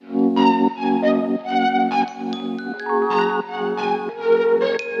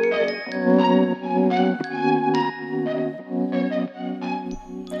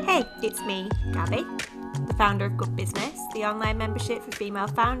online membership for female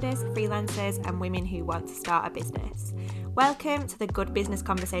founders, freelancers, and women who want to start a business. Welcome to the Good Business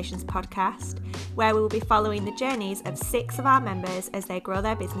Conversations podcast, where we will be following the journeys of 6 of our members as they grow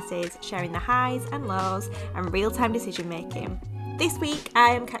their businesses, sharing the highs and lows and real-time decision making. This week, I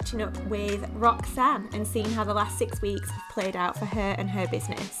am catching up with Roxanne and seeing how the last 6 weeks have played out for her and her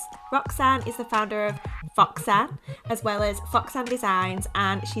business. Roxanne is the founder of Foxanne, as well as Foxanne Designs,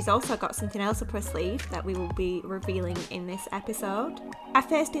 and she's also got something else up her sleeve that we will be revealing in this episode. I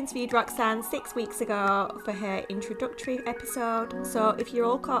first interviewed Roxanne 6 weeks ago for her introductory episode, so if you're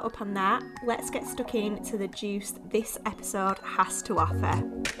all caught up on that, let's get stuck into the juice this episode has to offer.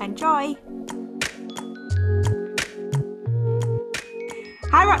 Enjoy!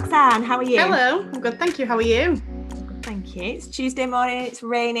 Hi Roxanne, how are you? Hello, I'm good, thank you. How are you? Thank you. It's Tuesday morning, it's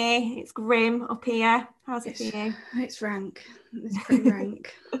rainy, it's grim up here. How's it for you? It's rank. It's pretty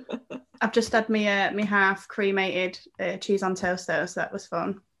rank. I've just had my half cremated cheese on toast though, so that was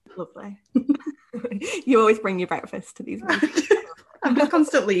fun. Lovely. You always bring your breakfast to these meetings. I'm just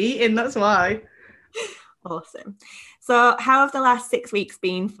constantly eating, that's why. Awesome. So how have the last 6 weeks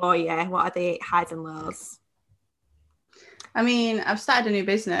been for you? What are the highs and lows? I mean, I've started a new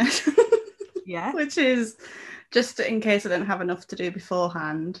business. Yeah. Which is just in case I didn't have enough to do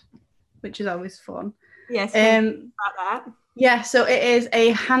beforehand, which is always fun. Yes. About that. Yeah, so it is a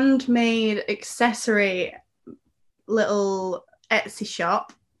handmade accessory little Etsy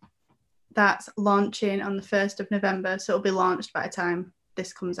shop that's launching on the 1st of November. So it'll be launched by the time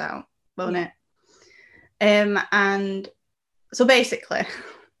this comes out, won't it? And so basically,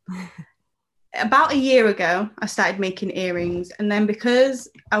 about a year ago, I started making earrings. And then because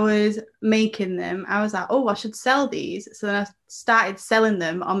I was making them, I was like, oh, I should sell these. So then I started selling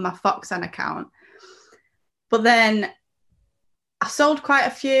them on my Foxanne account. But then I sold quite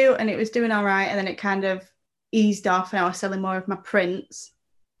a few and it was doing all right. And then it kind of eased off and I was selling more of my prints.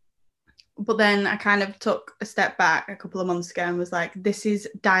 But then I kind of took a step back a couple of months ago and was like, this is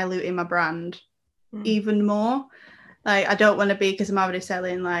diluting my brand even more. Like, I don't want to be, because I'm already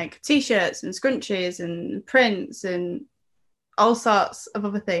selling like t-shirts and scrunchies and prints and all sorts of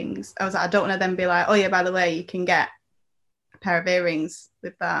other things. I was like, I don't want to then be like, oh yeah, by the way, you can get a pair of earrings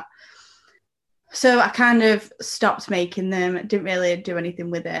with that. So I kind of stopped making them, didn't really do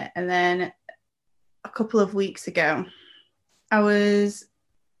anything with it. And then a couple of weeks ago, I was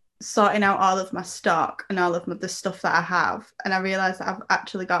sorting out all of my stock and all of the stuff that I have. And I realised that I've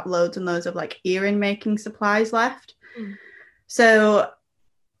actually got loads and loads of like earring making supplies left. So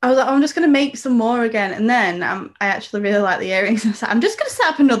I was like, oh, I'm just going to make some more again. And then I actually really like the earrings. I was like, I'm just going to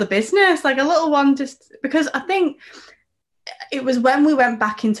set up another business, like a little one, just because I think it was when we went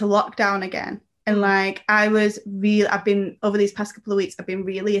back into lockdown again. And like, I've been over these past couple of weeks, I've been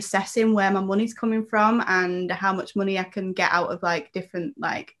really assessing where my money's coming from and how much money I can get out of like different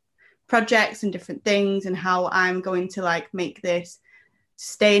like projects and different things and how I'm going to like make this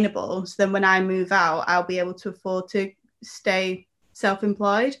sustainable. So then when I move out, I'll be able to afford to stay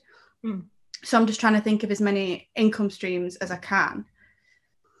self-employed. So I'm just trying to think of as many income streams as I can,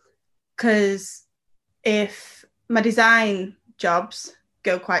 because if my design jobs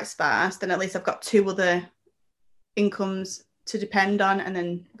go quite sparse, then at least I've got 2 other incomes to depend on, and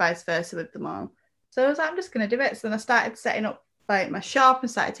then vice versa with them all. So I was like, I'm just going to do it. So then I started setting up like my shop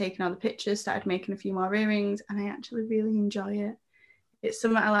and started taking all the pictures, started making a few more earrings, and I actually really enjoy it. It's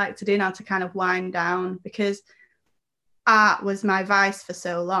something I like to do now to kind of wind down, because art was my vice for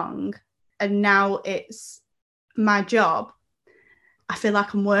so long and now it's my job. I feel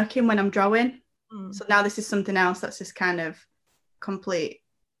like I'm working when I'm drawing. So now this is something else that's just kind of complete,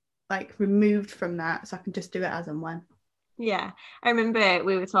 like removed from that, so I can just do it as and when. Yeah, I remember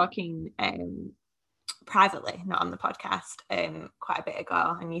we were talking privately, not on the podcast, quite a bit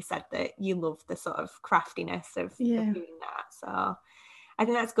ago, and you said that you love the sort of craftiness of doing that. So I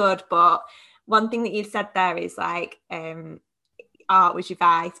think that's good. But one thing that you've said there is like art was your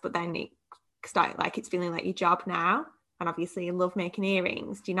vice, but then it started like it's feeling like your job now. And obviously you love making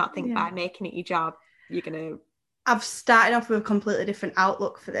earrings. Do you not think by making it your job, you're going to... I've started off with a completely different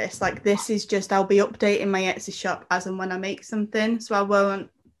outlook for this. Like, this is just, I'll be updating my Etsy shop as and when I make something. So I will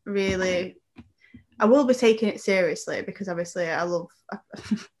be taking it seriously, because obviously I love,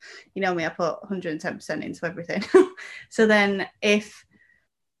 you know me, I put 110% into everything. So then if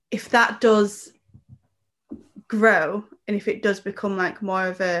that does grow, and if it does become like more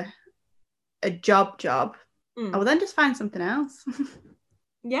of a job, I will then just find something else.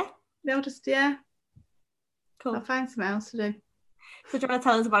 Yeah. They'll just, cool. I'll find something else to do. So do you want to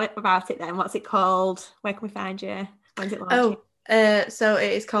tell us about it then? What's it called? Where can we find you? When's it launching? So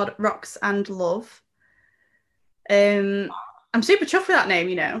it is called Rocks and Love. I'm super chuffed with that name,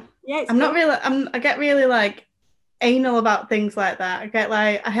 you know. Yeah, it's I'm not good. really, I get really like anal about things like that. I get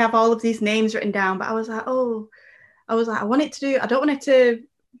like, I have all of these names written down, but I was like, I want it to do, I don't want it to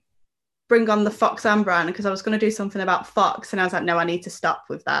bring on the Foxanne brand because I was going to do something about Fox, and I was like, no, I need to stop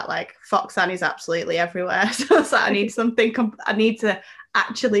with that. Like Foxanne is absolutely everywhere. So I was like, I need something, I need to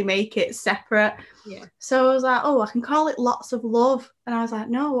actually make it separate. Yeah. So I was like, oh, I can call it Lots of Love. And I was like,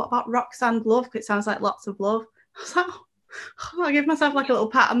 no, what about Roxanne Love? Because it sounds like lots of love. I was like, oh, I give myself like a little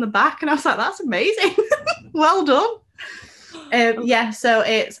pat on the back, and I was like, that's amazing. Well done. Yeah, so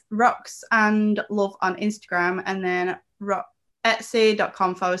it's Rox and Love on Instagram, and then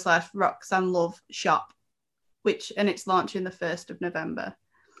etsy.com/Roxanne Love shop, and it's launching the 1st of November.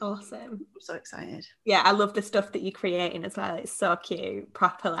 Awesome. I'm so excited. Yeah, I love the stuff that you're creating as well. It's so cute,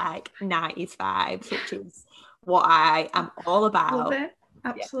 proper like 90s vibes, which is what I am all about. Love it.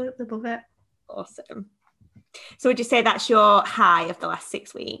 Absolutely love it. Awesome. So would you say that's your high of the last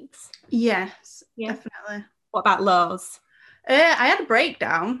 6 weeks? Yes, definitely. What about lows? I had a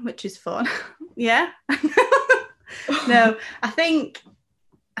breakdown, which is fun. Yeah. No, I think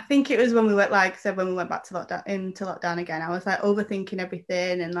it was when we went, like I said, when we went back to lockdown again, I was like overthinking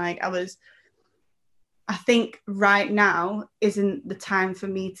everything, and like I think right now isn't the time for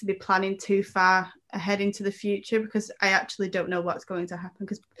me to be planning too far ahead into the future, because I actually don't know what's going to happen.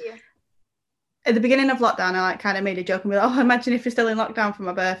 Because at the beginning of lockdown, I like kind of made a joke and be like, oh, imagine if you're still in lockdown for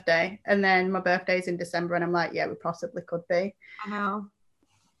my birthday. And then my birthday's in December, and I'm like, yeah, we possibly could be. I know.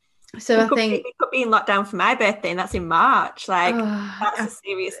 So I think we could be in lockdown for my birthday, and that's in March. Like that's a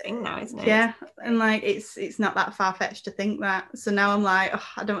serious thing now, isn't it? Yeah, and like it's not that far-fetched to think that. So now I'm like, oh,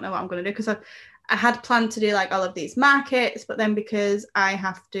 I don't know what I'm going to do, because I had planned to do like all of these markets, but then because I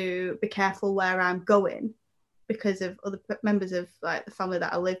have to be careful where I'm going because of other members of like the family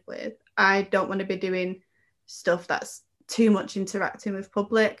that I live with, I don't want to be doing stuff that's too much interacting with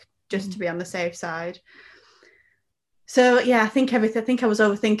public, just to be on the safe side. So yeah, I think I was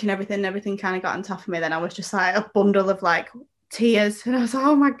overthinking everything. Everything kind of got on top of me. Then I was just like a bundle of like tears, and I was like,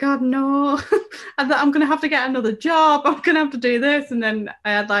 oh my god, no. I thought, I'm gonna have to get another job, I'm gonna have to do this. And then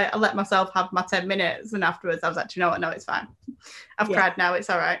I let myself have my 10 minutes, and afterwards I was like, you know what, no, it's fine, I've cried now, it's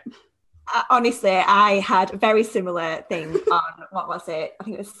all right. Honestly, I had a very similar thing on what was it, I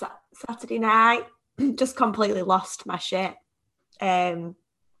think it was Saturday night. Just completely lost my shit.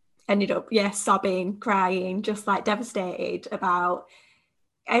 Ended up sobbing, crying, just like devastated about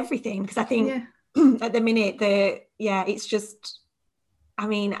everything, because I think at the minute it's just, I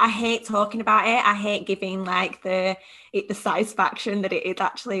mean, I hate talking about it. I hate giving like the satisfaction that it is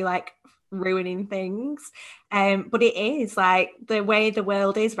actually like ruining things. But it is like the way the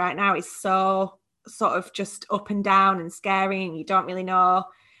world is right now is so sort of just up and down and scary, and you don't really know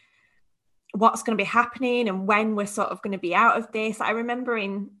what's going to be happening and when we're sort of going to be out of this. I remember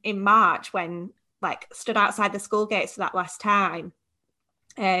in March when like stood outside the school gates for that last time,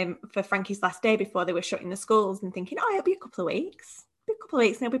 for Frankie's last day before they were shutting the schools, and thinking, oh, it'll be a couple of weeks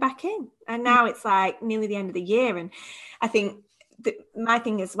and they'll be back in. And now it's like nearly the end of the year. And I think my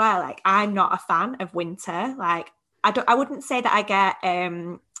thing as well, like I'm not a fan of winter. Like I wouldn't say that I get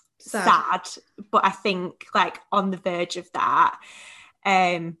sad, but I think like on the verge of that.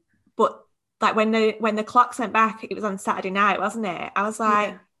 But like when the clocks went back, it was on Saturday night, wasn't it? I was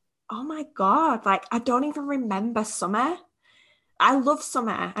like, oh my God, like I don't even remember summer. I love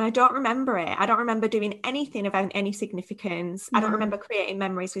summer and I don't remember it. I don't remember doing anything of any significance. I don't remember creating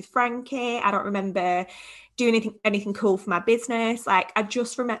memories with Frankie. I don't remember doing anything cool for my business. Like I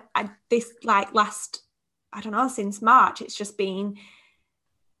just remember this like last, I don't know, since March, it's just been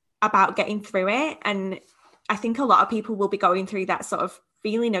about getting through it. And I think a lot of people will be going through that sort of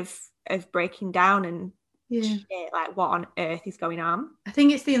feeling of breaking down and shit, like what on earth is going on. I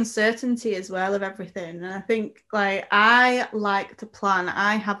think it's the uncertainty as well of everything. And I think like I like to plan.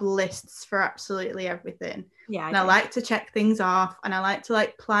 I have lists for absolutely everything. Yeah. And I like to check things off, and I like to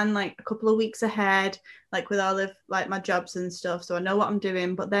like plan like a couple of weeks ahead, like with all of like my jobs and stuff, so I know what I'm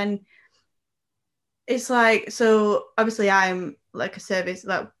doing. But then it's like, so obviously I'm like a service,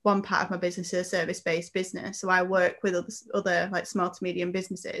 like one part of my business is a service-based business. So I work with other like small to medium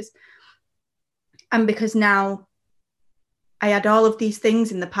businesses. And because now I had all of these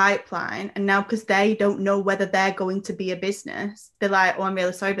things in the pipeline, and now because they don't know whether they're going to be a business, they're like, oh, I'm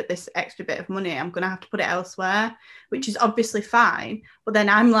really sorry, but this extra bit of money, I'm going to have to put it elsewhere, which is obviously fine. But then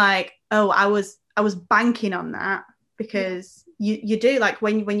I'm like, oh, I was banking on that, because you do, like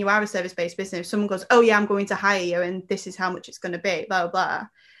when you are a service-based business, someone goes, oh yeah, I'm going to hire you and this is how much it's going to be, blah, blah, blah.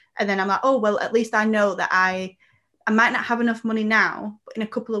 And then I'm like, oh, well, at least I know that I might not have enough money now, but in a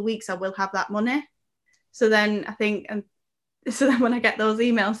couple of weeks I will have that money. So then I think, and so then when I get those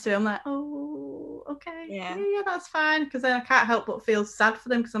emails too, I'm like, oh, okay, yeah, that's fine. Because then I can't help but feel sad for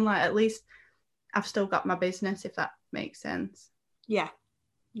them, because I'm like, at least I've still got my business, if that makes sense. Yeah,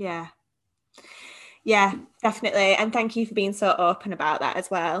 definitely. And thank you for being so open about that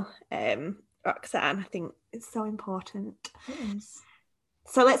as well, Roxanne. I think it's so important. It is.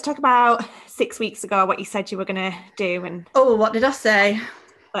 So let's talk about 6 weeks ago, what you said you were going to do. And what did I say?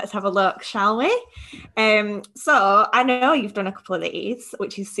 Let's have a look, shall we? So I know you've done a couple of these,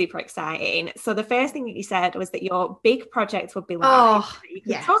 which is super exciting. So the first thing that you said was that your big project would be live. You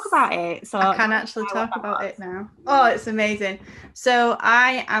can talk about it. So I can actually talk about it now. Oh, it's amazing. So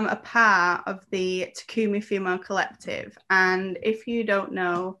I am a part of the Takumi Female Collective. And if you don't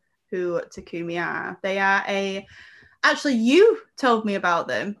know who Takumi are, they are actually, you told me about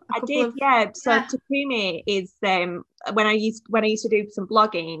them. I did. So Takumi is when I used to do some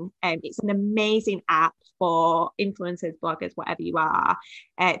blogging, it's an amazing app for influencers, bloggers, whatever you are,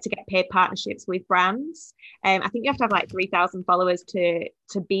 to get paid partnerships with brands. I think you have to have like 3,000 followers to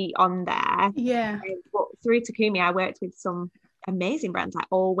be on there. Yeah. But through Takumi, I worked with some amazing brands like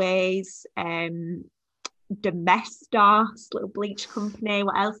Always, Domestos, little bleach company.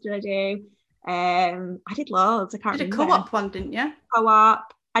 What else did I do? I did loads. I can't remember. You did a Co-op one, didn't you?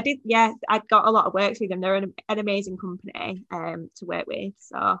 Co-op. I did, yeah. I got a lot of work with them. They're an amazing company to work with.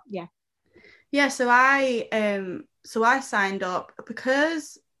 So yeah. Yeah. So I signed up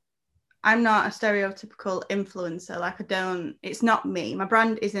because I'm not a stereotypical influencer. Like it's not me. My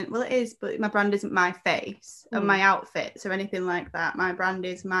brand isn't. Well, it is, but my brand isn't my face and my outfits or anything like that. My brand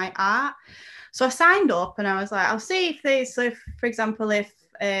is my art. So I signed up and I was like, I'll see if for example, if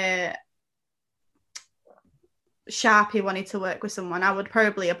Sharpie wanted to work with someone, I would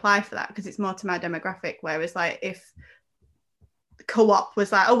probably apply for that because it's more to my demographic. Whereas like if Co-op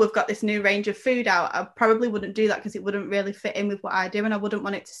was like, oh, we've got this new range of food out, I probably wouldn't do that because it wouldn't really fit in with what I do, and I wouldn't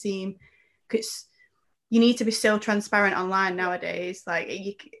want it to seem, because you need to be so transparent online nowadays. Like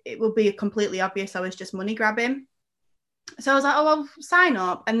it will be completely obvious I was just money grabbing. So I was like, oh, I'll sign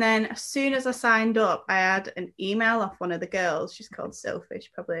up. And then as soon as I signed up, I had an email off one of the girls. She's called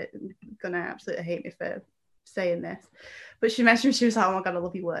Selfish, probably gonna absolutely hate me for saying this, but she mentioned, she was like, oh my god, I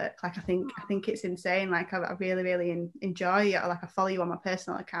love your work. Like I think it's insane. Like I really enjoy it. Like I follow you on my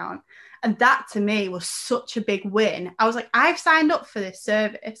personal account, and that to me was such a big win. I was like, I've signed up for this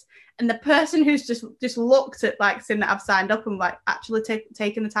service, and the person who's just looked at like saying that I've signed up and like actually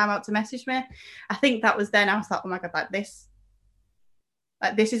taken the time out to message me, I think that was then I was like, oh my god, like this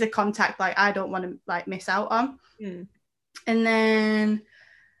is a contact like I don't want to like miss out on. And then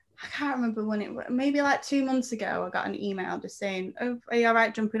I can't remember when it was, maybe like 2 months ago, I got an email just saying, oh, are you all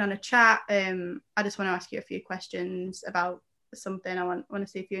right jumping on a chat? I just want to ask you a few questions about something. I want to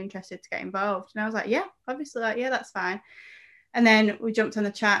see if you're interested to get involved. And I was like, yeah, obviously, like, yeah, that's fine. And then we jumped on the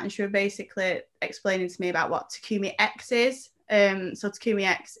chat and she was basically explaining to me about what Takumi X is. So Takumi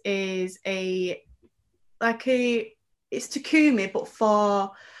X is it's Takumi, but for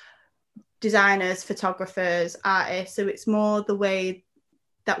designers, photographers, artists. So it's more the way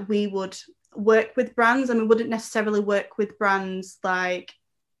that we would work with brands, and we wouldn't necessarily work with brands like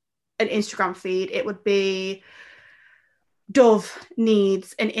an Instagram feed. It would be Dove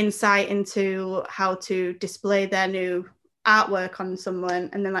needs an insight into how to display their new artwork on someone,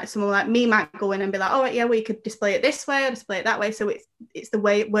 and then like someone like me might go in and be like, oh yeah, we could display it this way or display it that way. So it's the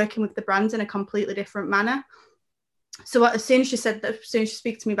way working with the brands in a completely different manner. So as soon as she said that, as soon as she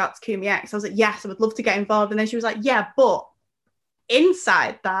spoke to me about Takumi X, I was like, yes, I would love to get involved. And then she was like, yeah, but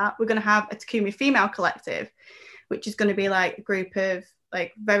inside that, we're going to have a Takumi Female Collective, which is going to be like a group of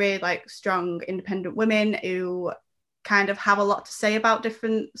like very like strong independent women who kind of have a lot to say about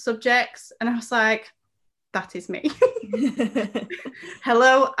different subjects. And I was like, that is me.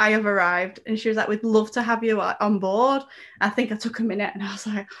 Hello, I have arrived. And she was like, we'd love to have you on board. I think I took a minute and I was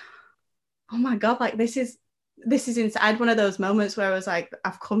like, oh my god, like this is insane. I had one of those moments where I was like,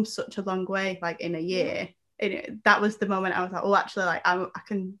 I've come such a long way, like in a year. That was the moment I was like, oh, actually, like I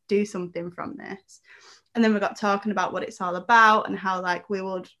can do something from this. And then we got talking about what it's all about and how like we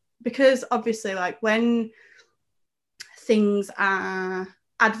would, because obviously like when things are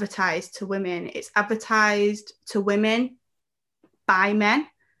advertised to women, it's advertised to women by men.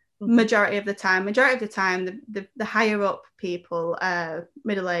 Majority of the time, the higher up people are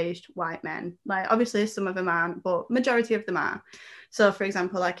middle-aged white men. Like obviously some of them aren't, but majority of them are. So for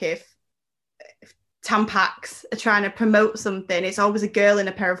example, like if Tampax are trying to promote something, it's always a girl in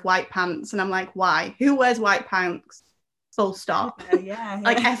a pair of white pants, and I'm like, why? Who wears white pants full stop. Yeah.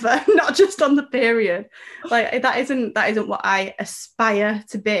 Like ever, not just on the period. Like that isn't what I aspire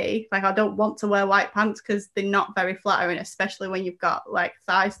to be. Like I don't want to wear white pants because they're not very flattering, especially when you've got like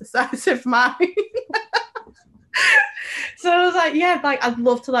thighs the size of mine. So I was like, yeah, like I'd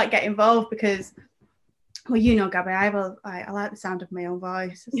love to like get involved because, well, you know, Gabby, I like the sound of my own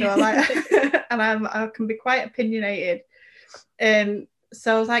voice, so I like, and I can be quite opinionated.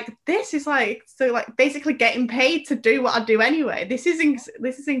 So I was like, this is like, so like basically getting paid to do what I do anyway. This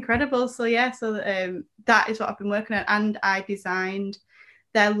is incredible. So yeah, so that is what I've been working on, and I designed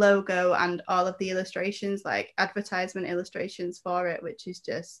their logo and all of the illustrations, like advertisement illustrations for it, which is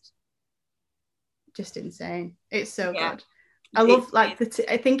just insane. It's so good. I love like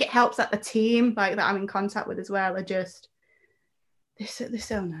I think it helps that the team like that I'm in contact with as well are just they're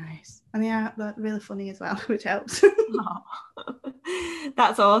so nice, and they're really funny as well, which helps.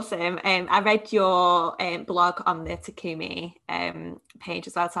 That's awesome. I read your blog on the Takumi page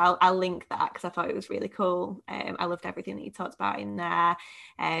as well, so I'll link that because I thought it was really cool. I loved everything that you talked about in there.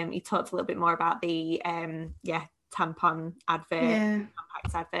 You talked a little bit more about the tampon advert,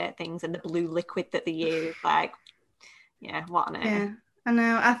 Tampax advert things, and the blue liquid that they use. Like, yeah, what on earth? Yeah, I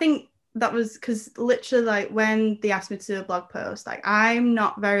know. I think that was because literally, like, when they asked me to do a blog post, like, I'm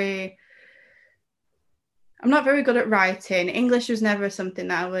not very good at writing. English was never something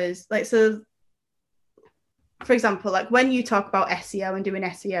that I was like. So, for example, like when you talk about SEO and doing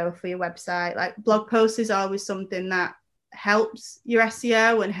SEO for your website, like blog posts is always something that helps your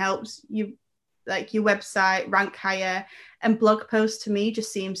SEO and helps you, like your website rank higher. And blog posts to me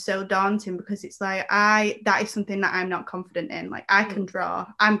just seems so daunting because it's like that is something that I'm not confident in. Like I can draw,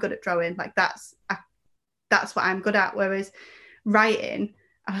 I'm good at drawing, like that's what I'm good at. Whereas writing,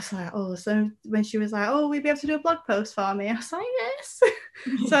 I was like, oh, so when she was like, oh, we'd be able to do a blog post for me, I was like, yes.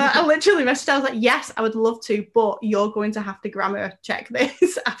 So I literally messaged her, I was like, yes, I would love to, but you're going to have to grammar check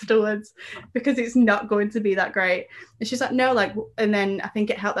this afterwards because it's not going to be that great. And she's like, no, like, and then I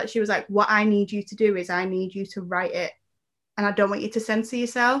think it helped that she was like, what I need you to do is I need you to write it, and I don't want you to censor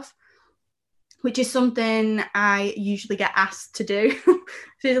yourself, which is something I usually get asked to do.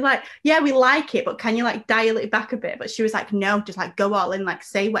 She's like, yeah, we like it, but can you like dial it back a bit? But she was like, no, just like go all in, like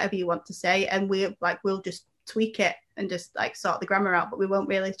say whatever you want to say, and we'll just tweak it and just like sort the grammar out, but we won't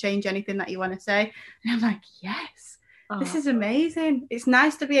really change anything that you want to say. And I'm like, yes, this is amazing. It's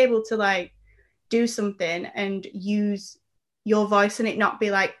nice to be able to like do something and use your voice and it not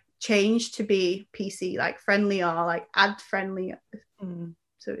be like changed to be PC like friendly or like ad friendly.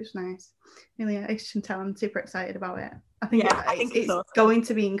 So it's nice. Really, I can tell I'm super excited about it. I think it's awesome. Going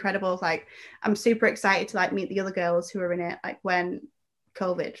to be incredible. Like I'm super excited to like meet the other girls who are in it, like when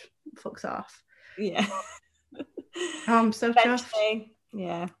COVID fucks off. Yeah. I'm so chuffed.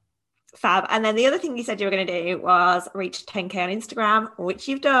 Yeah. Fab. And then the other thing you said you were going to do was reach 10k on Instagram, which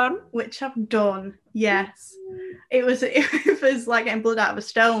you've done. Which I've done, yes. It was like getting blood out of a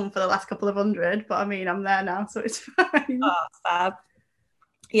stone for the last couple of hundred, but I mean, I'm there now, so it's fine. Oh, fab.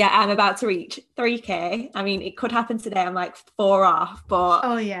 Yeah, I'm about to reach 3k. I mean, it could happen today. I'm like 4 off, but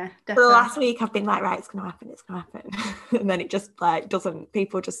oh yeah, definitely. For the last week I've been like, right, it's gonna happen. And then it just like doesn't,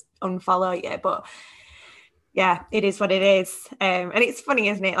 people just unfollow you. But yeah, it is what it is. And it's funny,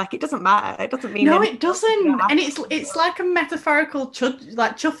 isn't it? Like it doesn't matter. It doesn't mean it doesn't. And it's like a metaphorical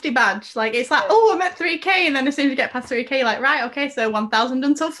chuffy badge. Like it's like, oh, I'm at 3k, and then as soon as you get past 3k, you're like, right, okay, so 1,000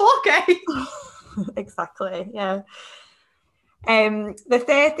 until 4k. Exactly. Yeah. The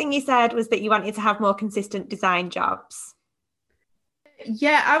third thing you said was that you wanted to have more consistent design jobs.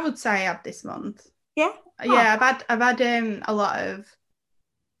 Yeah, I would say I have this month. Yeah. Yeah, I've had a lot of,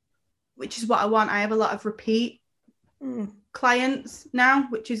 which is what I want. I have a lot of repeat clients now,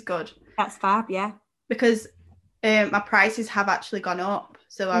 which is good. That's fab, yeah. Because my prices have actually gone up.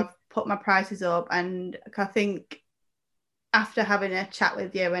 So I've put my prices up, and I think after having a chat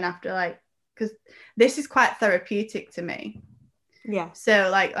with you and after like, because this is quite therapeutic to me. Yeah. So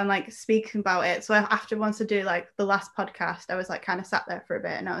like I'm like speaking about it. So after once I do like the last podcast, I was like kind of sat there for a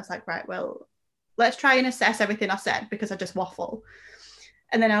bit and I was like, right, well, let's try and assess everything I said because I just waffle.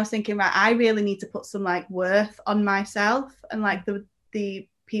 And then I was thinking, right, I really need to put some like worth on myself and like the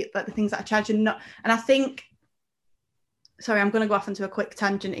things that I charge and not. And I think, sorry, I'm going to go off into a quick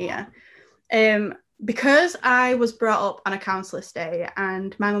tangent here. Because I was brought up on a counsellor's day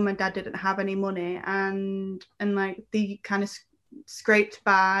and my mum and dad didn't have any money and like they kind of scraped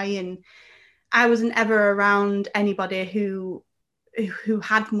by, and I wasn't ever around anybody who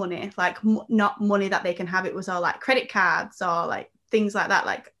had money, like not money that they can have. It was all like credit cards or like things like that.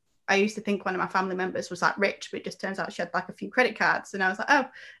 Like I used to think one of my family members was like rich, but it just turns out she had like a few credit cards, and I was like, oh,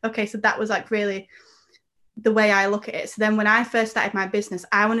 okay, so that was like really the way I look at it. So then when I first started my business,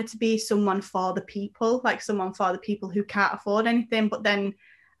 I wanted to be someone for the people, like someone for the people who can't afford anything. But then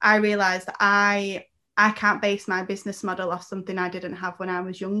I realized that I can't base my business model off something I didn't have when I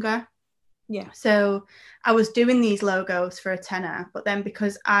was younger. Yeah. So I was doing these logos for a tenner, but then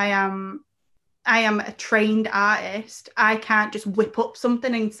because I am a trained artist, I can't just whip up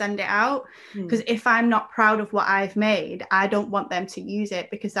something and send it out, because if I'm not proud of what I've made, I don't want them to use it,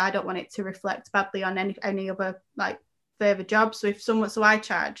 because I don't want it to reflect badly on any other like further jobs. So I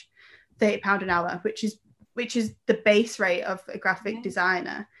charge £30 an hour, which is the base rate of a graphic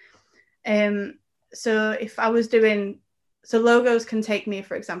designer. So if I was doing, so logos can take me,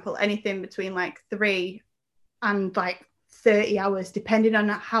 for example, anything between like 3 and like 30 hours, depending on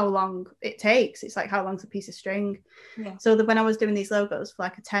how long it takes. It's like, how long's a piece of string? Yeah. So that when I was doing these logos for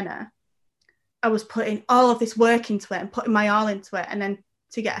like a tenner, I was putting all of this work into it and putting my all into it. And then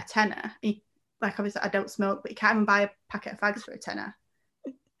to get a tenner, like obviously I don't smoke, but you can't even buy a packet of fags for a tenner.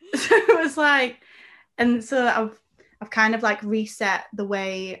 So it was like, and so I've kind of like reset the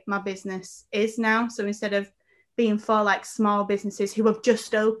way my business is now. So instead of being for like small businesses who have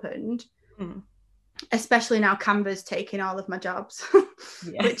just opened, especially now Canva's taking all of my jobs,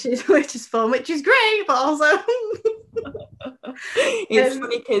 which is fun, which is great, but also it's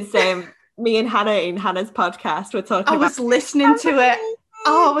funny because me and Hannah in Hannah's podcast were talking. I was listening to it.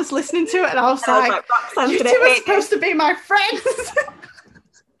 Oh, I was listening to it, and I was like, "You two are supposed to be my friends."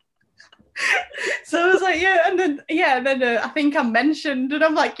 So I was like, and then I think I mentioned, and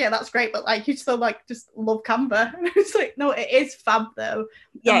I'm like, yeah, that's great, but like, you still like just love Canva. And I was like, no, it is fab though.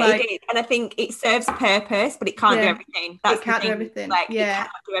 Yeah, like, it is, and I think it serves a purpose, but it can't do everything. It can't do everything. Like, it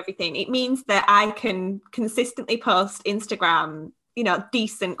cannot do everything. It means that I can consistently post Instagram,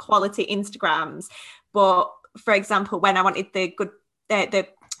 decent quality Instagrams. But for example, when I wanted the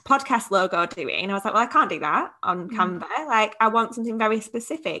podcast logo doing, I was like, well, I can't do that on Canva. Like, I want something very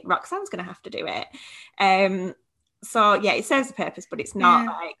specific. Roxanne's going to have to do it. So yeah, it serves a purpose, but it's not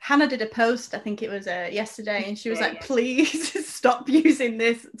like... Hannah did a post, I think it was yesterday, and she was like, please stop using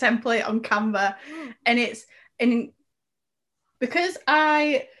this template on Canva. And because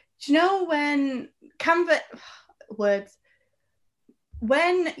when Canva words,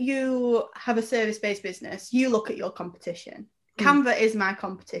 when you have a service-based business, you look at your competition. Canva is my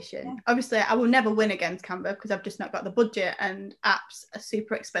competition. Obviously, I will never win against Canva because I've just not got the budget, and apps are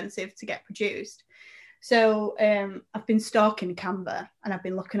super expensive to get produced. So I've been stalking Canva, and I've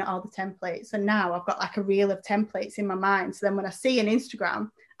been looking at all the templates, and now I've got like a reel of templates in my mind. So then when I see an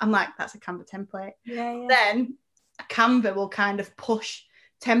Instagram, I'm like, that's a Canva template. Then Canva will kind of push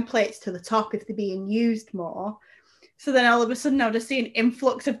templates to the top if they're being used more. So then all of a sudden I'll just see an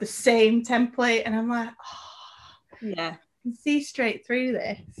influx of the same template, and I'm like, I can see straight through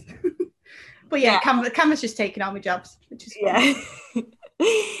this. But Canva's just taking all my jobs, which is fun.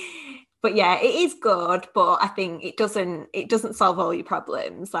 But yeah, it is good, but I think it doesn't solve all your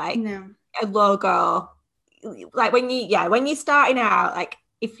problems. Like, a logo, like when you're starting out, like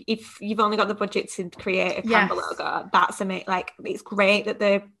if you've only got the budget to create a Canva logo, that's amazing. Like, it's great that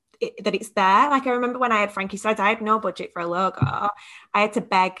that it's there. Like, I remember when I had Frankie Slides, I had no budget for a logo. I had to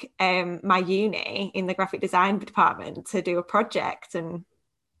beg my uni in the graphic design department to do a project, and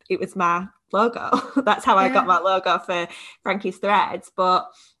it was my logo. That's how I got my logo for Frankie's Threads. But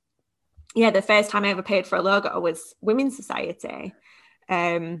yeah, the first time I ever paid for a logo was Women's Society,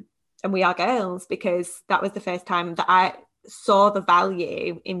 and We Are Girls, because that was the first time that I saw the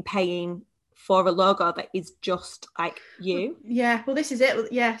value in paying for a logo that is just like you. Yeah, well, this is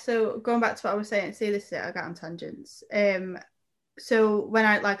it. Yeah, so going back to what I was saying, see, this is it, I got on tangents. So when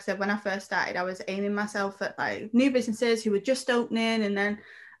I first started, I was aiming myself at like new businesses who were just opening, and then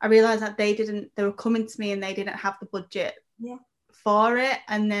I realized that they were coming to me and they didn't have the budget for it,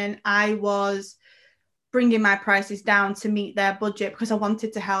 and then I was bringing my prices down to meet their budget because I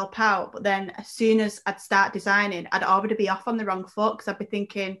wanted to help out. But then as soon as I'd start designing, I'd already be off on the wrong foot, because I'd be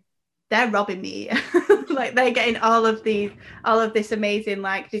thinking, they're robbing me. Like, they're getting all of this amazing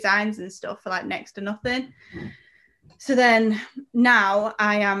like designs and stuff for like next to nothing. So then now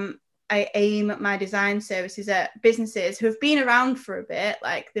I aim my design services at businesses who have been around for a bit.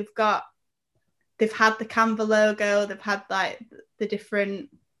 Like, they've had the Canva logo, they've had like the different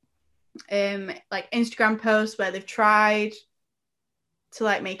like Instagram posts where they've tried to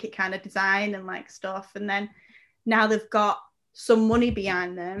like make it kind of design and like stuff, and then now they've got some money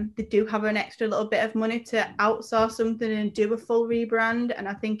behind them, they do have an extra little bit of money to outsource something and do a full rebrand. And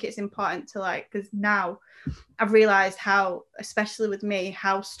I think it's important to like, because now I've realized how, especially with me,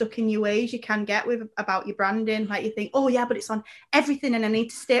 how stuck in your ways you can get with about your branding. Like you think, oh yeah, but it's on everything and I need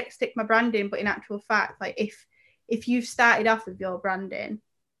to stick my branding. But in actual fact, like if you've started off with your branding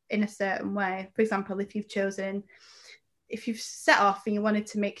in a certain way, for example, if you've set off and you wanted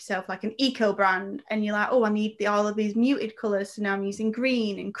to make yourself like an eco brand and you're like, oh, I need all of these muted colors. So now I'm using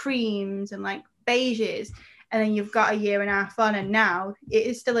green and creams and like beiges. And then you've got a year and a half on and now it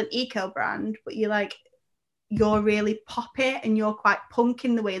is still an eco brand, but you're really poppy and you're quite punk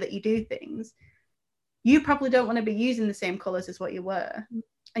in the way that you do things. You probably don't want to be using the same colors as what you were.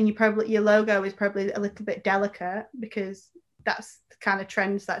 And your logo is probably a little bit delicate because that's the kind of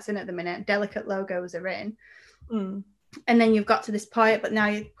trends that's in at the minute. Delicate logos are in. And then you've got to this point, but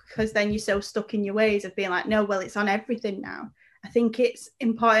now because then you're so stuck in your ways of being like, no, well, it's on everything now. I think it's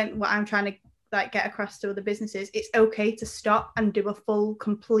important, what I'm trying to like get across to other businesses, it's okay to stop and do a full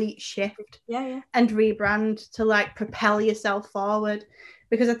complete shift and rebrand to like propel yourself forward,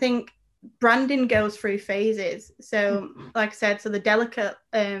 because I think branding goes through phases. So like I said, so the delicate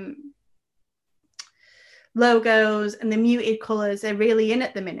logos and the muted colors are really in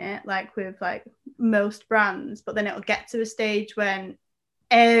at the minute, like with like most brands, but then it'll get to a stage when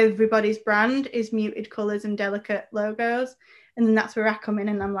everybody's brand is muted colors and delicate logos, and then that's where I come in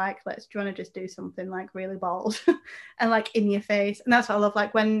and I'm like, do you want to just do something like really bold and like in your face? And that's what I love,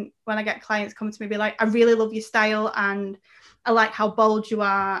 like when I get clients come to me be like, I really love your style and I like how bold you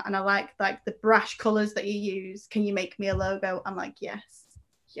are and I like the brash colors that you use, can you make me a logo? I'm like, yes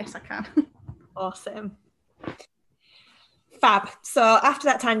I can. Awesome. Fab. So after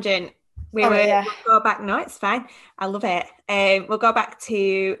that tangent, we'll go back. No, it's fine. I love it. We'll go back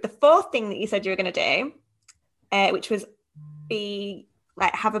to the fourth thing that you said you were going to do, which was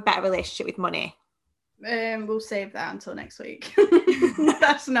have a better relationship with money. We'll save that until next week.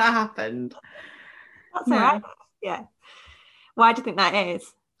 That's not happened. That's all right. Yeah. Why do you think that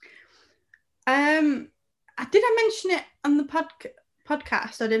is? Did I mention it on the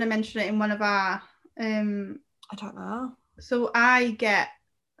podcast, or did I mention it in one of our I don't know. So I get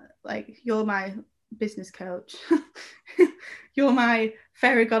like, you're my business coach. You're my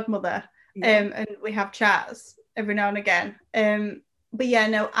fairy godmother. And we have chats every now and again. But yeah,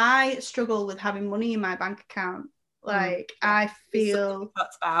 no, I struggle with having money in my bank account. Like I feel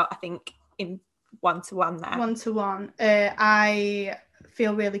talked about, I think, in one-to-one there. One-to-one. I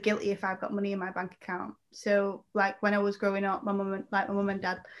feel really guilty if I've got money in my bank account. So like when I was growing up, my mum and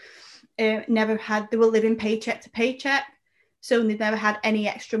dad they were living paycheck to paycheck. So they've never had any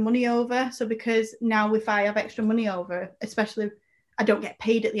extra money over. So because now if I have extra money over, especially I don't get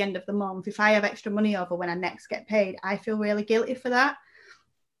paid at the end of the month, if I have extra money over when I next get paid, I feel really guilty for that.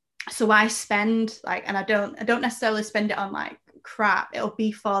 So I spend like, and I don't necessarily spend it on like crap. It'll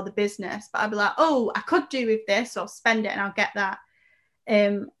be for the business, but I'll be like, oh, I could do with this, or spend it and I'll get that.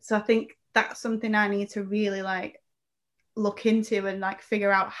 So I think that's something I need to really like look into and like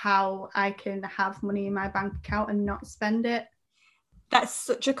figure out how I can have money in my bank account and not spend it. That's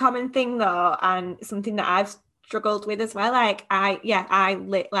such a common thing though, and something that I've struggled with as well. Like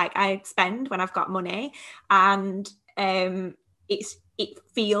I spend when I've got money, and it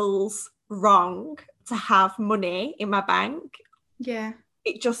feels wrong to have money in my bank. Yeah,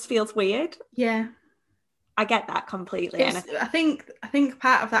 it just feels weird. Yeah, I get that completely. And I think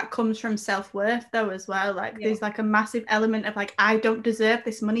part of that comes from self-worth though as well. Like there's like a massive element of like, I don't deserve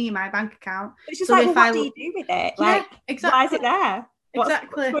this money in my bank account. It's just so like, what do you do with it? Like, exactly. Why is it there?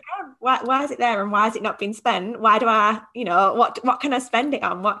 Exactly. Why is it there, and why has it not been spent? Why do I, what can I spend it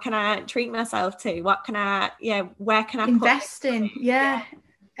on? What can I treat myself to? What can I, where can I invest in? Yeah.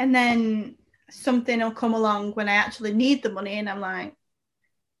 And then something will come along when I actually need the money and I'm like,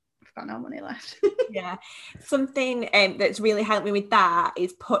 I've got no money left. Yeah. Something that's really helped me with that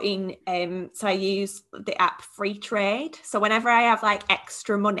is putting, so I use the app Freetrade. So whenever I have like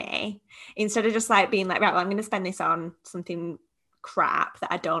extra money, instead of just like being like, right, well, I'm going to spend this on something crap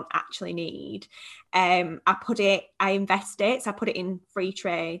that I don't actually need, I invest it. So I put it in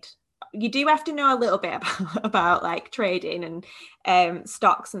Freetrade. You do have to know a little bit about like trading and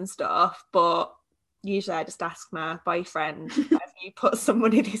stocks and stuff, but usually I just ask my boyfriend, have you put some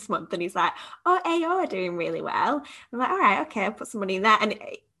money this month? And he's like, oh, AO are doing really well. I'm like, all right, okay, I'll put some money in there. And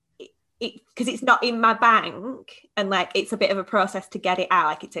because it's not in my bank and like it's a bit of a process to get it out,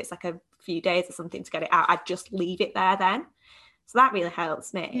 like it takes like a few days or something to get it out, I just leave it there then. So that really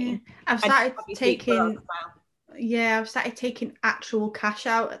helps me. Yeah. I've started taking actual cash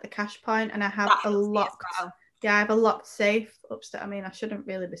out at the cash point, and I have a lot. Yeah, I have a locked safe upstairs. I mean, I shouldn't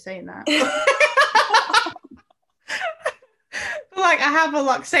really be saying that. Like, I have a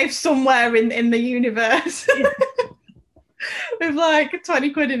locked safe somewhere in the universe with like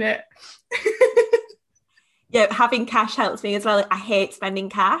 20 quid in it. Yeah, having cash helps me as well. I hate spending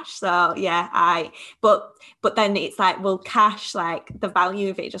cash. So yeah, but then it's like, well, cash, like the value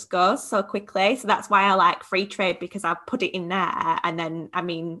of it just goes so quickly. So that's why I like free trade, because I put it in there and then, I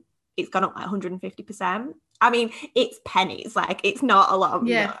mean, it's gone up like 150%. I mean, it's pennies, like it's not a lot of,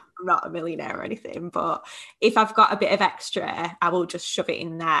 Yeah. I'm not a millionaire or anything, but if I've got a bit of extra, I will just shove it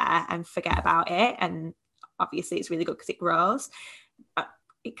in there and forget about it. And obviously it's really good because it grows.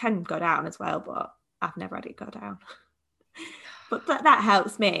 It can go down as well, but I've never had it go down. But that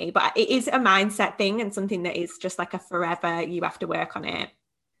helps me. But it is a mindset thing and something that is just like a forever, you have to work on it.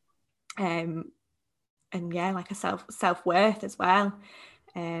 And yeah, like a self-worth as well.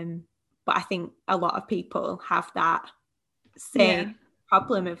 But I think a lot of people have that same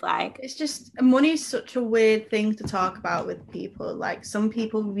problem of like, it's just, money is such a weird thing to talk about with people. Like, some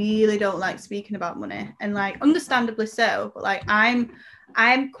people really don't like speaking about money, and like understandably so, but like I'm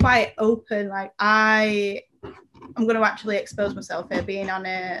quite open. Like, I'm going to actually expose myself here, being on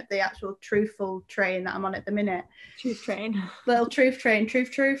the actual truthful train that I'm on at the minute. Truth train. Little truth train,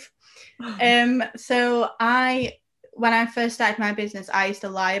 truth. So when I first started my business, I used to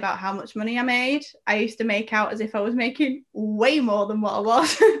lie about how much money I made. I used to make out as if I was making way more than what I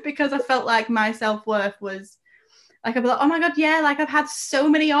was because I felt like my self-worth was like, I'd be like, oh my God, yeah, like I've had so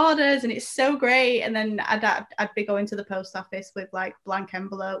many orders and it's so great. And then I'd be going to the post office with like blank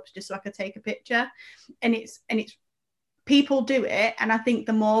envelopes just so I could take a picture. And it's people do it. And I think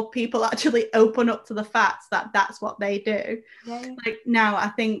the more people actually open up to the facts that that's what they do. Yeah. Like now, I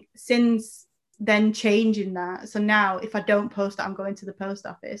think since then changing that. So now if I don't post that I'm going to the post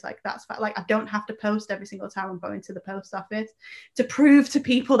office, like that's like I don't have to post every single time I'm going to the post office to prove to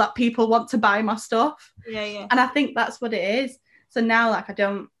people that people want to buy my stuff. Yeah. And I think that's what it is. So now like I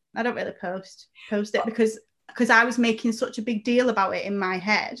don't really post it because I was making such a big deal about it in my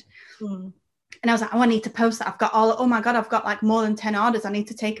head. And I was like, oh, I need to post that. I've got oh my God, I've got like more than 10 orders. I need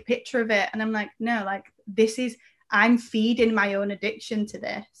to take a picture of it. And I'm like, no, like I'm feeding my own addiction to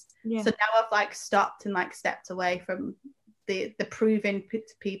this. Yeah. So now I've like stopped and like stepped away from the proving to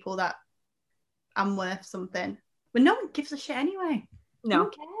people that I'm worth something. But no one gives a shit anyway. No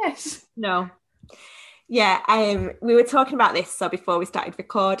one cares. No. Yeah, we were talking about this before we started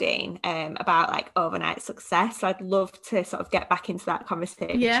recording about like overnight success. So I'd love to sort of get back into that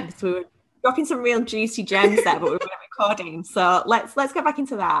conversation because we were dropping some real juicy gems there, but we weren't recording. So let's get back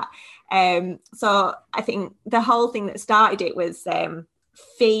into that. So I think the whole thing that started it was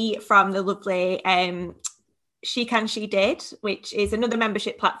Fee from the lovely She Can She Did, which is another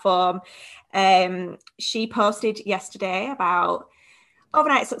membership platform. She posted yesterday about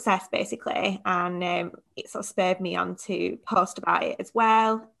overnight success basically, and it sort of spurred me on to post about it as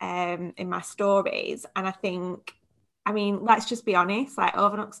well in my stories. And I think, I mean, let's just be honest, like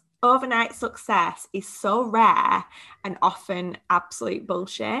overnight success is so rare and often absolute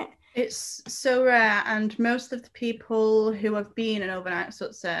bullshit. It's so rare, and most of the people who have been an overnight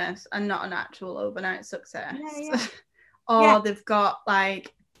success are not an actual overnight success. Or they've got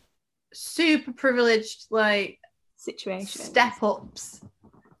like super privileged like situations, step ups,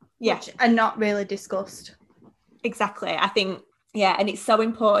 which are not really discussed. Exactly. I think, and it's so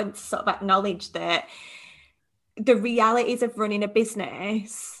important to sort of acknowledge that the realities of running a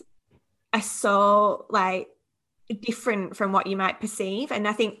business are so like different from what you might perceive. And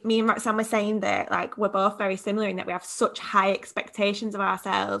I think me and Roxanne were saying that like we're both very similar in that we have such high expectations of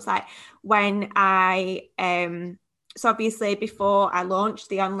ourselves. Like when so obviously before I launched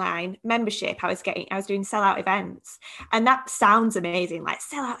the online membership, I was doing sellout events, and that sounds amazing, like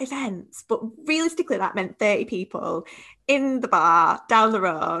sellout events, but realistically that meant 30 people in the bar down the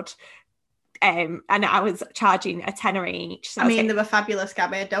road. And I was charging a tenner each. So they were fabulous,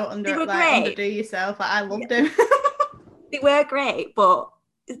 Gabby. Don't underdo yourself. Like, I loved them. They were great, but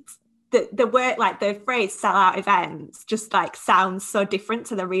the word, like the phrase "sellout events," just like sounds so different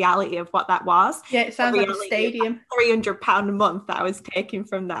to the reality of what that was. Yeah, it sounds like a stadium. £300 a month that I was taking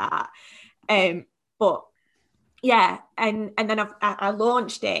from that. But yeah, and then I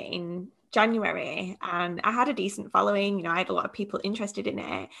launched it in January, and I had a decent following. You know, I had a lot of people interested in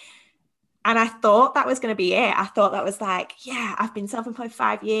it. And I thought that was going to be it. I thought that was like, I've been self-employed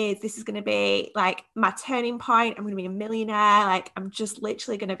 5 years. This is going to be like my turning point. I'm going to be a millionaire. Like, I'm just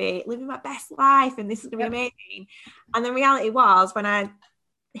literally going to be living my best life, and this is going to be amazing. And the reality was, when I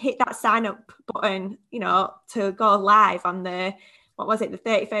hit that sign up button, you know, to go live on the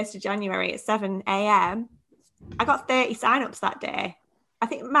 31st of January at 7 a.m., I got 30 sign-ups that day. I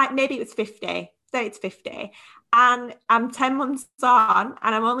think maybe it was 50, 30 to 50. And I'm 10 months on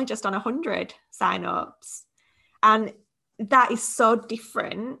and I'm only just on 100 sign-ups. And that is so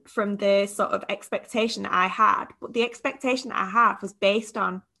different from the sort of expectation that I had. But the expectation that I had was based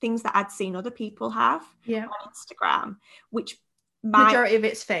on things that I'd seen other people have on Instagram, which majority of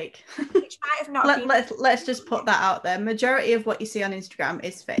it's fake. Which might have not been. Let's just put that out there. Majority of what you see on Instagram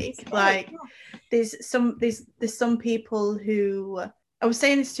is fake. Like there's some people who, I was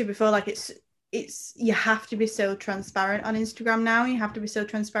saying this to you before, like it's you have to be so transparent on Instagram now. You have to be so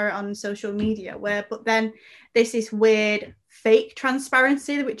transparent on social media. But then there's this weird fake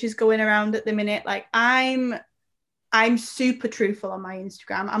transparency which is going around at the minute. Like I'm super truthful on my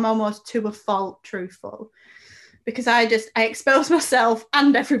Instagram. I'm almost to a fault truthful, because I expose myself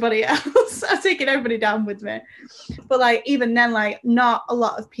and everybody else. I'm taking everybody down with me. But like even then, like not a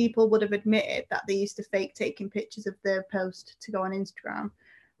lot of people would have admitted that they used to fake taking pictures of their post to go on Instagram.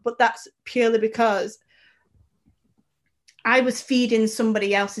 But that's purely because I was feeding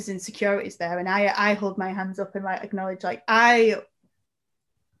somebody else's insecurities there, and I hold my hands up and like acknowledge, like I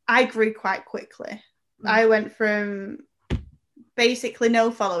grew quite quickly. I went from basically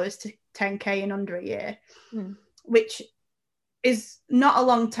no followers to 10k in under a year, which is not a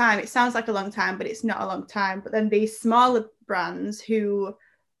long time. It sounds like a long time, but it's not a long time. But then these smaller brands who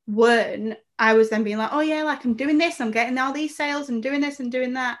weren't, I was then being like, oh yeah, like I'm doing this, I'm getting all these sales and doing this and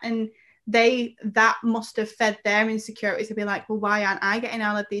doing that. And that must have fed their insecurities to be like, well, why aren't I getting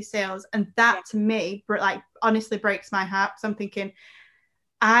all of these sales? And that to me, like honestly breaks my heart. So I'm thinking,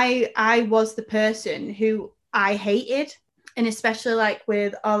 I was the person who I hated. And especially like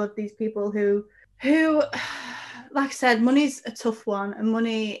with all of these people who, like I said, money's a tough one, and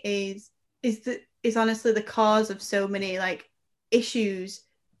money is honestly the cause of so many like issues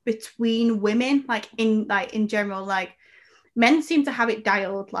between women, like in general. Like men seem to have it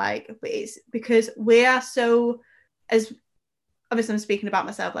dialed, like, but it's because we are so, as obviously I'm speaking about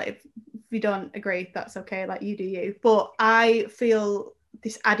myself, like if you don't agree, that's okay, like you do you. But I feel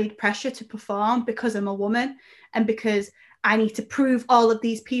this added pressure to perform because I'm a woman, and because I need to prove all of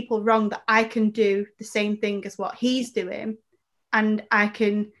these people wrong that I can do the same thing as what he's doing, and I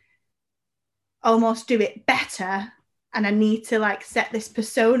can almost do it better. And I need to like set this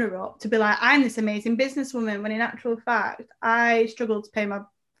persona up to be like, I'm this amazing businesswoman, when in actual fact, I struggle to pay my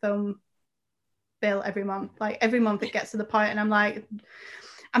phone bill every month. Like every month it gets to the point and I'm like,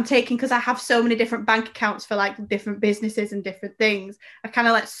 I'm taking, because I have so many different bank accounts for like different businesses and different things, I kind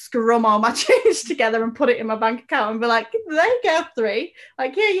of like scrum all my change together and put it in my bank account and be like, there you go, 3.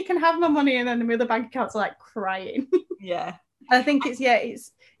 Like, yeah, you can have my money. And then the other bank accounts are like crying. Yeah. I think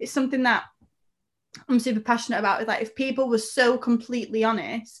it's something that I'm super passionate about. Like if people were so completely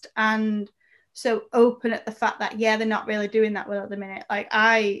honest and so open at the fact that, yeah, they're not really doing that well at the minute. Like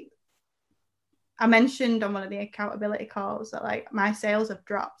I mentioned on one of the accountability calls that like my sales have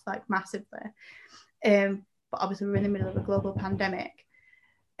dropped like massively. But obviously we're in the middle of a global pandemic.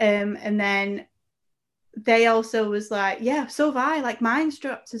 And then they also was like, yeah, so have I, like mine's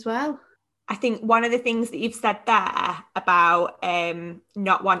dropped as well. I think one of the things that you've said there about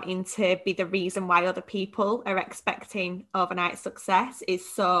not wanting to be the reason why other people are expecting overnight success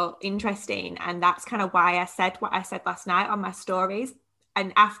is so interesting. And that's kind of why I said what I said last night on my stories.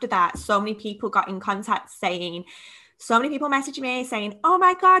 And after that, so many people got in contact saying, so many people messaging me saying, oh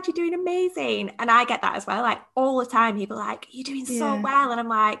my God, you're doing amazing. And I get that as well. Like all the time, people are like, you're doing so well. And I'm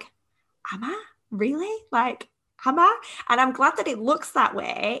like, am I really? Like, am I? And I'm glad that it looks that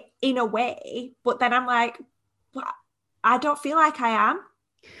way in a way. But then I'm like, well, I don't feel like I am.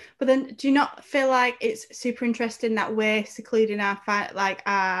 But then do you not feel like it's super interesting that we're secluding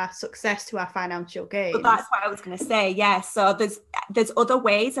our success to our financial gains? But that's what I was going to say. Yeah. So there's other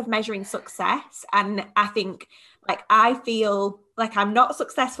ways of measuring success. And I think like I feel like I'm not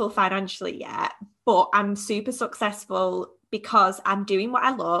successful financially yet, but I'm super successful because I'm doing what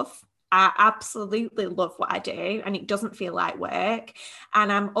I love. I absolutely love what I do and it doesn't feel like work.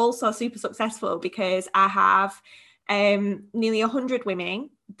 And I'm also super successful because I have nearly 100 women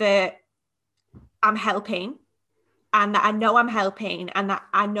that I'm helping and that I know I'm helping and that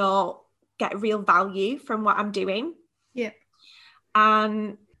I know get real value from what I'm doing. Yeah.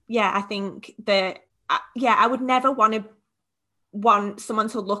 And yeah, I think that, I would never want someone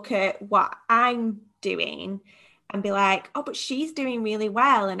to look at what I'm doing and be like, oh, but she's doing really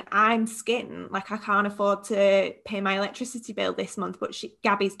well and I'm skint. Like I can't afford to pay my electricity bill this month, but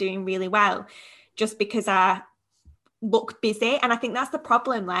Gabby's doing really well just because I look busy. And I think that's the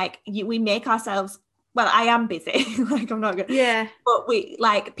problem. Like we make ourselves well, I am busy. Like, I'm not gonna. Yeah. But we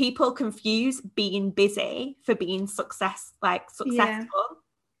like people confuse being busy for being successful, Yeah.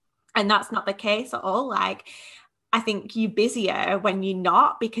 and that's not the case at all. Like, I think you're busier when you're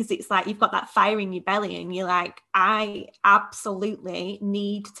not, because it's like you've got that fire in your belly and you're like, I absolutely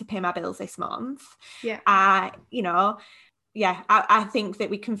need to pay my bills this month. Yeah. I think that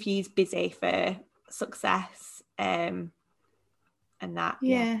we confuse busy for success, and that.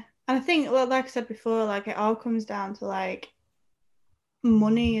 Yeah. And I think, well, like I said before, like it all comes down to like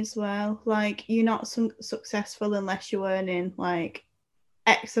money as well. Like you're not successful unless you're earning like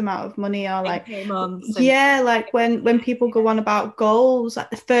X amount of money, or like like when people go on about goals, like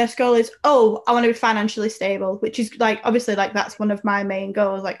the first goal is, oh, I want to be financially stable, which is like obviously like that's one of my main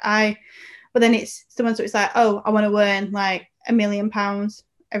goals. But then it's someone, so it's like, oh, I want to earn like £1 million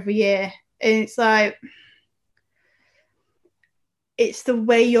every year, and it's like it's the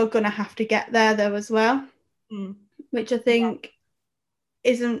way you're gonna have to get there though as well, which I think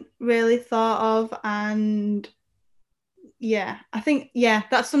isn't really thought of. And I think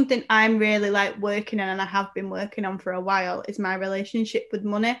that's something I'm really like working on, and I have been working on for a while, is my relationship with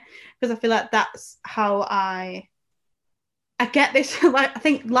money, because I feel like that's how I get this. Like I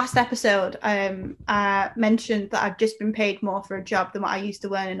think last episode I mentioned that I've just been paid more for a job than what I used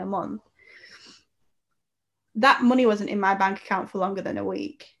to earn in a month. That money wasn't in my bank account for longer than a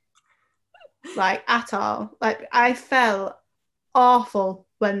week, like at all. Like I felt awful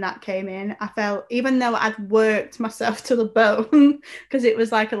when that came in. I felt, even though I'd worked myself to the bone because it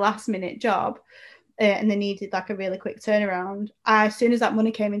was like a last minute job, and they needed like a really quick turnaround, as soon as that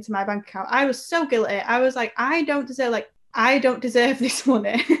money came into my bank account, I was so guilty. I was like, I don't deserve this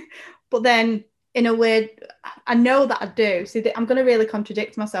money. But then in a way, I know that I do. So I'm going to really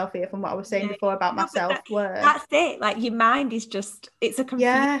contradict myself here from what I was saying before about my self-worth. That's it. Like your mind is just, it's a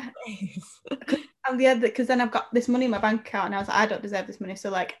confusing place. Because then I've got this money in my bank account, and I was like, I don't deserve this money. So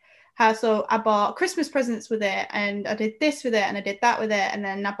like, so I bought Christmas presents with it, and I did this with it, and I did that with it, and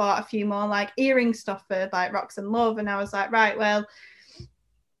then I bought a few more like earring stuff for like Rocks and Love, and I was like, right, well,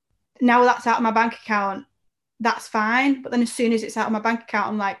 now that's out of my bank account, that's fine. But then as soon as it's out of my bank account,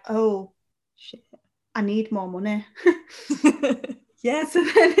 I'm like, oh shit, I need more money. Yeah. So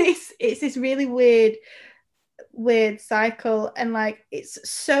then it's this really weird cycle, and like it's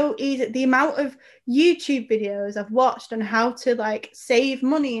so easy. The amount of YouTube videos I've watched on how to like save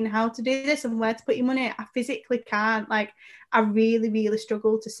money and how to do this and where to put your money, I physically can't. Like I really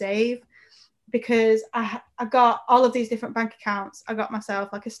struggle to save, because I got all of these different bank accounts. I got myself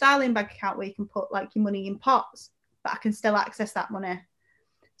like a Starling bank account where you can put like your money in pots, but I can still access that money.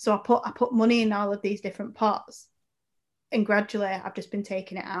 So I put money in all of these different pots, and gradually I've just been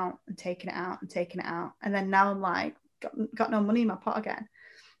taking it out and taking it out and taking it out. And then now I'm like, got no money in my pot again.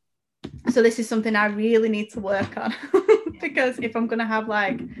 So this is something I really need to work on because if I'm going to have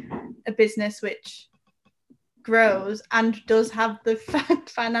like a business which grows and does have the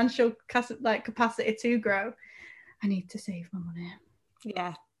financial like capacity to grow, I need to save my money.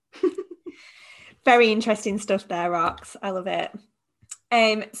 Yeah. Very interesting stuff there, Rox. I love it.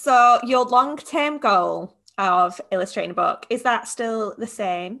 So your long-term goal of illustrating a book, is that still the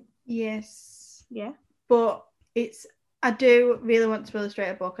same? Yes. Yeah. But I do really want to illustrate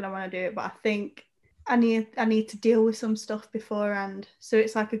a book, and I want to do it, but I think I need to deal with some stuff beforehand. So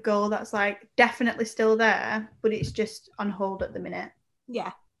it's like a goal that's like definitely still there, but it's just on hold at the minute.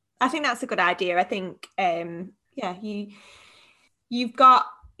 Yeah. I think that's a good idea. I think you've got,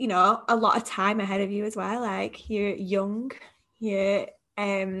 a lot of time ahead of you as well. Like you're young,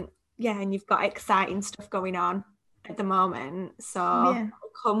 and you've got exciting stuff going on at the moment. So it'll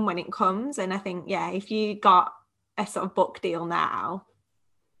come when it comes. And I think, if you got a sort of book deal now,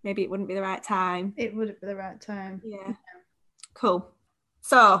 maybe it wouldn't be the right time. It wouldn't be the right time. Yeah. Cool.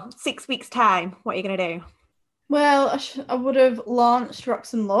 So 6 weeks time, what are you going to do? Well, I would have launched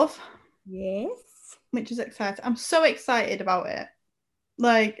Rocks and Love. Yes. Which is exciting. I'm so excited about it.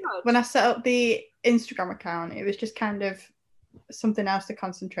 Like when I set up the Instagram account, it was just kind of something else to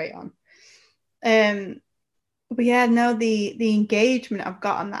concentrate on. But yeah, no, the engagement I've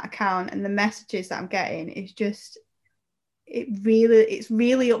got on that account and the messages that I'm getting is just, it's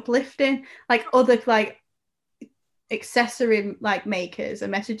really uplifting. Like other like accessory like makers are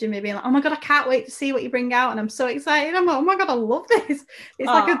messaging me being like, oh my god, I can't wait to see what you bring out, and I'm so excited. I'm like, oh my god, I love this. It's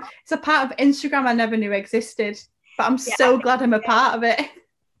like it's a part of Instagram I never knew existed, but I'm so glad I'm a part of it.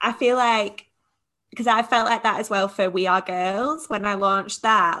 I feel like, because I felt like that as well for We Are Girls when I launched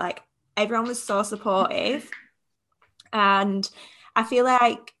that, like everyone was so supportive, and I feel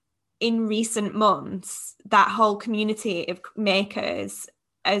like in recent months that whole community of makers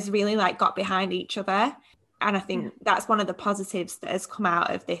has really like got behind each other. And I think that's one of the positives that has come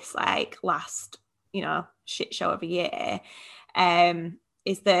out of this like last, shit show of a year,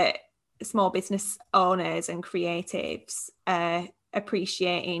 is that small business owners and creatives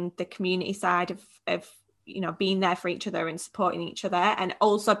appreciating the community side of being there for each other and supporting each other. And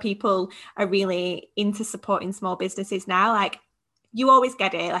also people are really into supporting small businesses now. Like, you always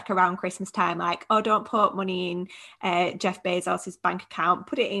get it like around Christmas time, like, oh, don't put money in Jeff Bezos's bank account,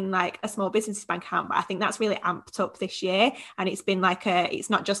 put it in like a small business bank account. But I think that's really amped up this year. And it's been like it's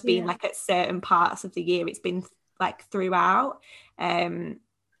not just been like at certain parts of the year, it's been like throughout. I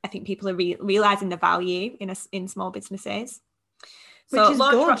think people are realizing the value in small businesses. Which is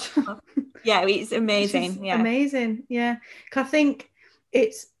good. Yeah, it's amazing. Yeah. Amazing. Yeah. I think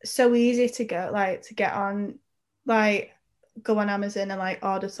it's so easy to get on, like, go on Amazon and like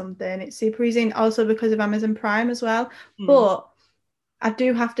order something. It's super easy, and also because of Amazon Prime as well. But I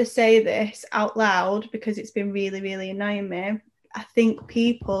do have to say this out loud because it's been really, really annoying me. I think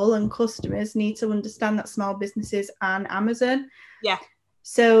people and customers need to understand that small businesses and Amazon. Yeah.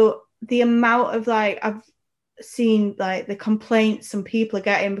 So the amount of like, I've seen like the complaints some people are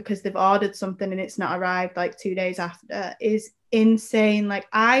getting because they've ordered something and it's not arrived like 2 days after is insane. Like,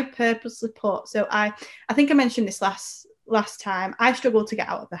 I purposely I think I mentioned this last time, I struggle to get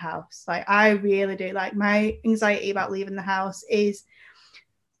out of the house. Like, I really do. Like, my anxiety about leaving the house is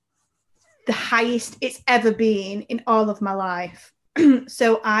the highest it's ever been in all of my life.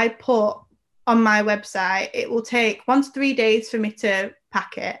 So I put on my website, it will take 1 to 3 days for me to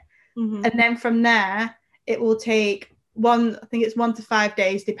pack it. And then from there, it will take I think it's 1 to 5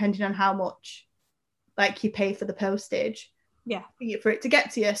 days, depending on how much like you pay for the postage. Yeah. For it to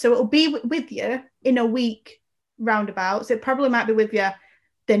get to you. So it'll be with you in a week roundabout. So it probably might be with you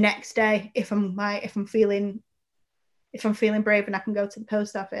the next day if I'm feeling brave and I can go to the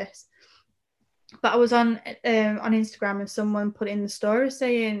post office. But I was on Instagram and someone put in the story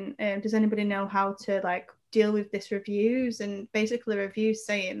saying, does anybody know how to like deal with this reviews? And basically reviews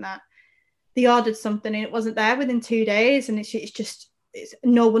saying that they ordered something and it wasn't there within 2 days, and it's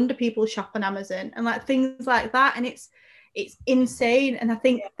no wonder people shop on Amazon and like things like that. And it's insane. And I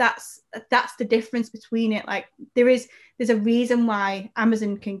think that's the difference between it. Like, there's a reason why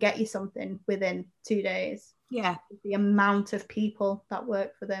Amazon can get you something within 2 days. Yeah. The amount of people that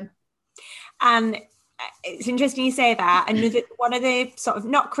work for them. And it's interesting you say that. And one of the sort of,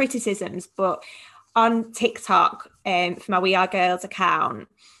 not criticisms, but on TikTok, for my We Are Girls account,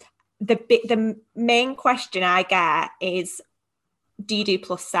 the main question I get is, do you do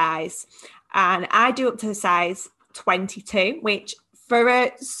plus size? And I do up to the size 22, which for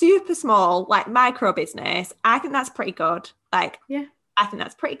a super small, like, micro business, I think that's pretty good. Like, yeah, I think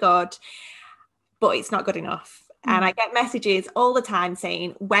that's pretty good, but it's not good enough. And I get messages all the time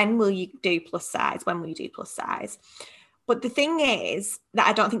saying, when will you do plus size? When will you do plus size? But the thing is that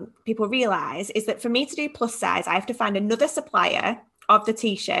I don't think people realize is that for me to do plus size, I have to find another supplier of the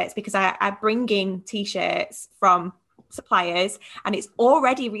t-shirts, because I bring in t-shirts from suppliers, and it's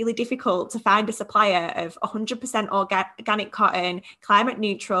already really difficult to find a supplier of 100% organic cotton, climate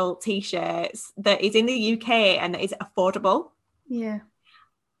neutral t-shirts that is in the UK and that is affordable. Yeah.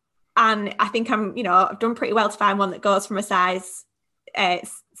 And I think I've done pretty well to find one that goes from a size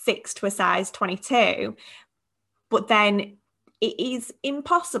 6 to a size 22. But then it is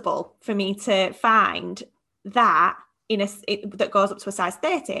impossible for me to find that that goes up to a size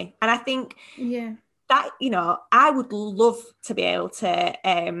 30. And I think that, I would love to be able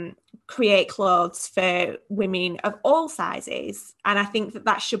to create clothes for women of all sizes. And I think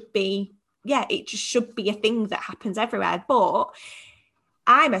that should be, it just should be a thing that happens everywhere. But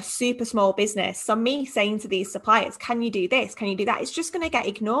I'm a super small business. So me saying to these suppliers, can you do this? Can you do that? It's just going to get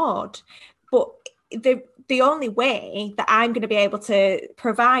ignored. But the only way that I'm going to be able to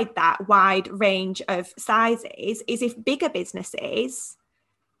provide that wide range of sizes is if bigger businesses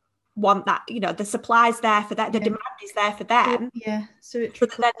want that, the supply's there for that, the demand is there for them. Yeah. So then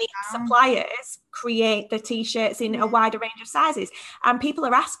the suppliers create the t-shirts in a wider range of sizes. And people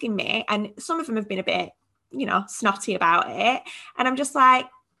are asking me, and some of them have been a bit, snotty about it. And I'm just like,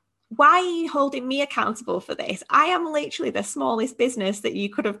 why are you holding me accountable for this? I am literally the smallest business that you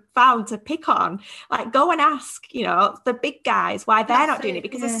could have found to pick on. Like, go and ask, the big guys why they're not doing it.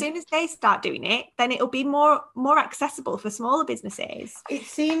 Because as soon as they start doing it, then it'll be more accessible for smaller businesses. It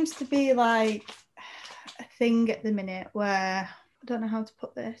seems to be like a thing at the minute where, I don't know how to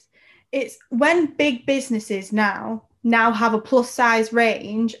put this. It's when big businesses now have a plus size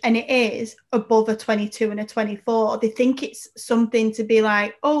range and it is above a 22 and a 24, they think it's something to be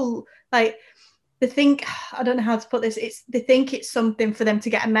like, oh, like they think, I don't know how to put this, they think it's something for them to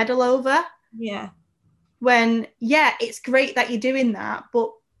get a medal over. Yeah. When, yeah, it's great that you're doing that,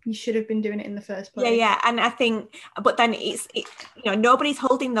 but you should have been doing it in the first place. Yeah. And I think, but then nobody's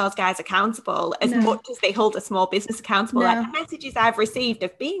holding those guys accountable as much as they hold a small business accountable. Like the messages I've received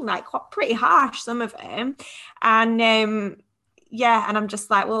have been like pretty harsh, some of them. And and I'm just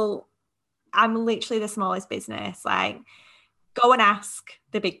like, well, I'm literally the smallest business. Like, go and ask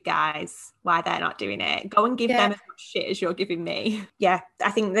the big guys why they're not doing it. Go and give them as much shit as you're giving me. Yeah,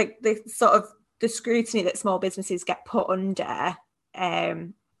 I think the sort of the scrutiny that small businesses get put under,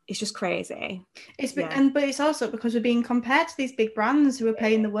 it's just crazy. But it's also because we're being compared to these big brands who are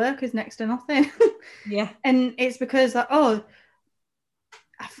paying the workers next to nothing. And it's because like,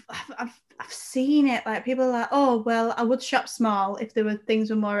 I've seen it. Like people are like, oh well, I would shop small if there were things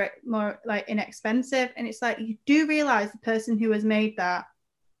were more like inexpensive. And it's like, you do realize the person who has made that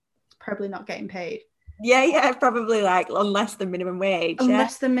is probably not getting paid. Yeah, probably like on less than minimum wage.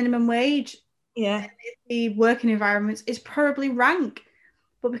 Less than minimum wage. Yeah. The working environments is probably rank.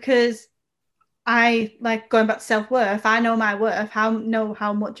 But because I like going back to self-worth, I know my worth, know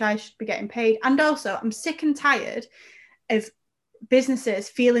how much I should be getting paid. And also I'm sick and tired of businesses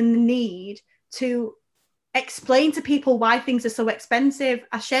feeling the need to explain to people why things are so expensive.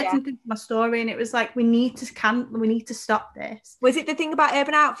 I shared something in my story and it was like, we need to stop this. Was it the thing about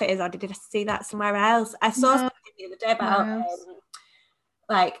Urban Outfitters, or did I see that somewhere else? I saw something the other day about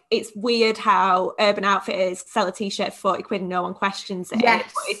like, it's weird how Urban Outfitters sell a t-shirt for 40 quid and no one questions it.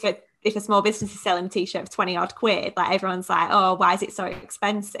 Yes. But if a small business is selling a t-shirt for 20 odd quid, like everyone's like, oh, why is it so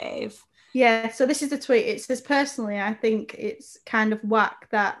expensive? Yeah, so this is the tweet. It says, personally, I think it's kind of whack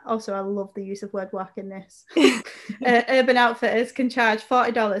that, also I love the use of word whack in this. Urban Outfitters can charge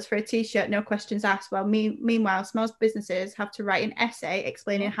 $40 for a t-shirt, no questions asked, while meanwhile, small businesses have to write an essay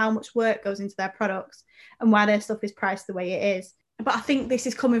explaining how much work goes into their products and why their stuff is priced the way it is. But I think this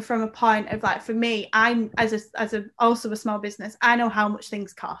is coming from a point of like, for me, I'm also a small business, I know how much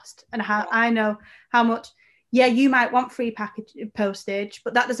things cost and how I know how much. Yeah, you might want free postage,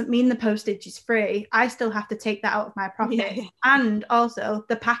 but that doesn't mean the postage is free. I still have to take that out of my profit. Yeah. And also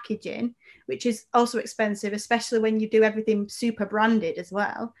the packaging, which is also expensive, especially when you do everything super branded as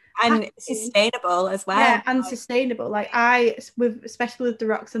well. And sustainable as well. Yeah, and sustainable. Like especially with the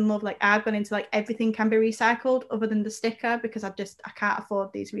Rocks and Love, like I've gone into like everything can be recycled other than the sticker, because I can't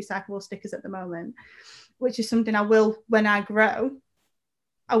afford these recyclable stickers at the moment, which is something I will, when I grow,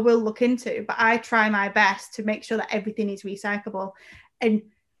 I will look into, but I try my best to make sure that everything is recyclable. And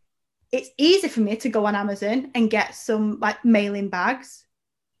it's easy for me to go on Amazon and get some like mailing bags,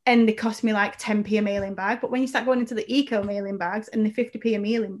 and they cost me like 10p a mailing bag. But when you start going into the eco mailing bags and the 50p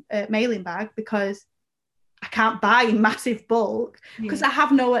a mailing bag, because I can't buy in massive bulk, because I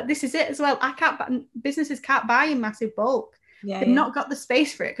have this is it as well. Businesses can't buy in massive bulk. They've not got the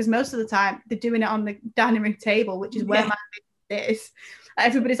space for it, because most of the time they're doing it on the dining room table, which is where my business is.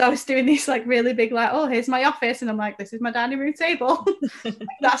 Everybody's always doing this like really big, like, oh, here's my office, and I'm like, this is my dining room table.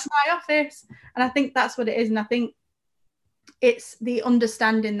 That's my office. And I think that's what it is. And I think it's the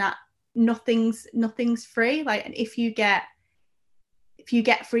understanding that nothing's free. Like, and if you get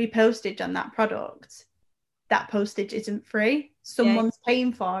free postage on that product, that postage isn't free. Someone's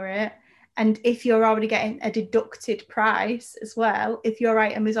paying for it. And if you're already getting a deducted price as well, if your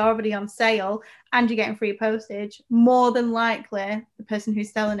item is already on sale and you're getting free postage, more than likely the person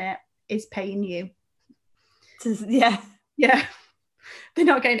who's selling it is paying you. Yeah. They're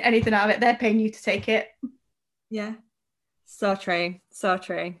not getting anything out of it. They're paying you to take it. Yeah. So true. So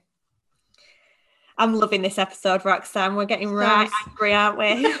true. I'm loving this episode, Roxanne. We're getting right angry, aren't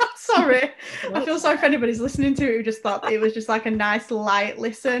we? Sorry. I feel sorry for anybody's listening to it who just thought it was just like a nice light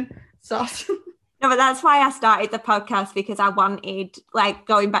listen. No, but that's why I started the podcast, because I wanted, like,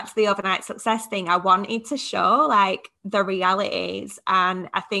 going back to the overnight success thing, I wanted to show like the realities. And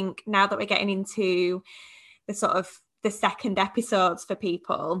I think now that we're getting into the sort of the second episodes for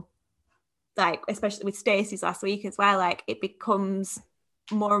people, like especially with Stacey's last week as well, like it becomes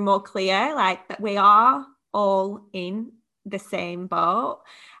more and more clear like that we are all in the same boat.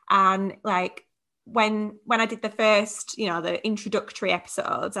 And like when I did the first, the introductory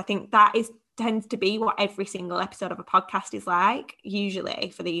episodes, I think that tends to be what every single episode of a podcast is like,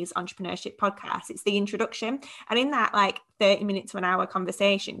 usually for these entrepreneurship podcasts. It's the introduction, and in that like 30 minutes to an hour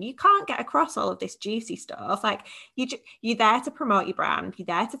conversation, you can't get across all of this juicy stuff. Like you're there to promote your brand, you're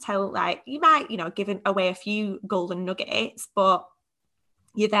there to tell, like, you might give away a few golden nuggets, but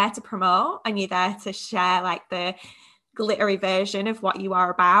you're there to promote and you're there to share like the glittery version of what you are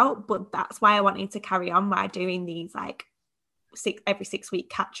about. But that's why I wanted to carry on by doing these like every 6 week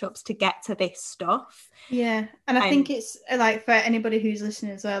catch-ups to get to this stuff. Yeah, and I think it's like for anybody who's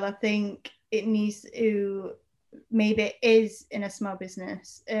listening as well, I think it needs to, maybe is in a small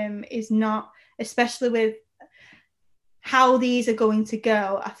business, is not, especially with how these are going to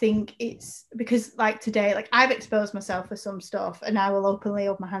go. I think it's because like today, like I've exposed myself for some stuff, and I will openly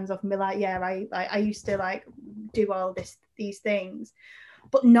open my hands up and be like, yeah, I used to like do all these things,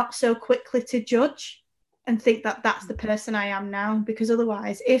 but not so quickly to judge and think that that's the person I am now. Because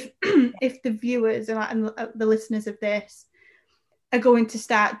otherwise, if if the viewers and the listeners of this are going to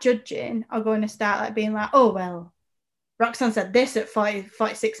start judging, are going to start like being like, oh well, Roxanne said this at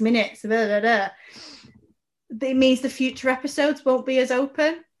 46 minutes, blah, blah, blah. It means the future episodes won't be as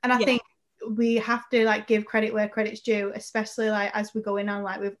open. And I think we have to like give credit where credit's due, especially like as we're going on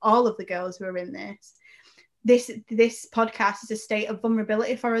like with all of the girls who are in this podcast is a state of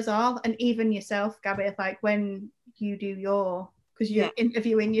vulnerability for us all, and even yourself, Gabby, like when you do your, because you're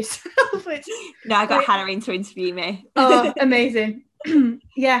interviewing yourself. No, I got Hannah in to interview me. Oh, amazing.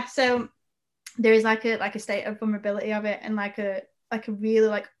 Yeah, so there is like a state of vulnerability of it, and like a really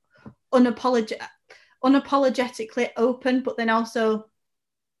like unapologetically open, but then also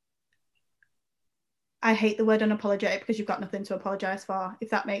I hate the word unapologetic because you've got nothing to apologize for,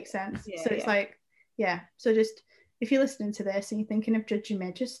 if that makes sense. So it's like, so just if you're listening to this and you're thinking of judging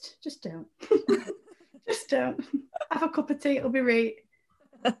me, just don't. Just don't. Have a cup of tea, it'll be right.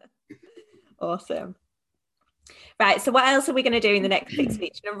 Awesome. Right, so what else are we going to do in the next 6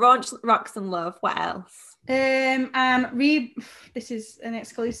 weeks? You're going to launch Rocks and Love. What else? This is an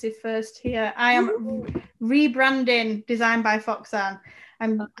exclusive first here. I am rebranding Design by Foxanne.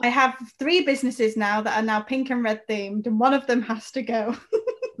 I have 3 businesses now that are now pink and red themed, and one of them has to go.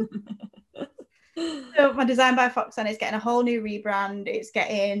 So my Design by Foxanne is getting a whole new rebrand. It's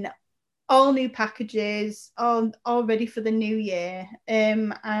getting all new packages, all ready for the new year.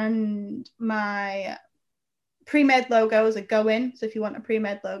 And my pre-made logos are going. So if you want a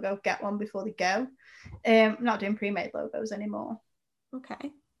pre-made logo, get one before they go. I'm not doing pre-made logos anymore.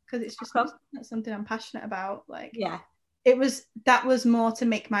 Okay. Because it's just not something I'm passionate about. Like, that was more to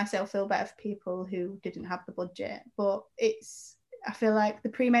make myself feel better for people who didn't have the budget. But I feel like the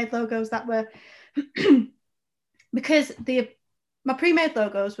pre-made logos that were because my pre-made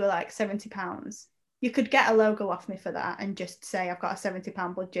logos were like £70. You could get a logo off me for that and just say, I've got a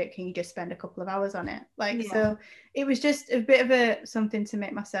 £70 budget, can you just spend a couple of hours on it? Like, so it was just a bit of something to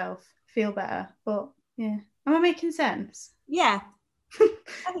make myself feel better. But yeah, am I making sense? Yeah.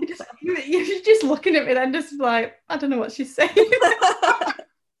 You're just looking at me then, just like, I don't know what she's saying.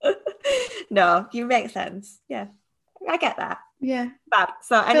 No, you make sense. Yeah, I get that. Yeah. Fab.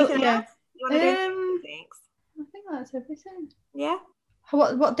 So anything else you want to do? Thanks. I think that's everything. Yeah.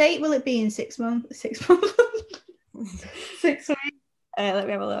 What date will it be in 6 months? 6 months. 6 weeks. Let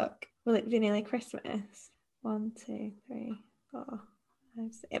me have a look. Will it be nearly Christmas? 1, 2, 3, 4,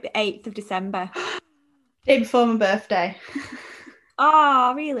 5, 6. It'll be 8th of December. Day before my birthday.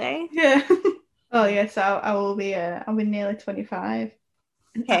 Oh, really? Yeah. Oh, yes. I will be. I'll be nearly 25.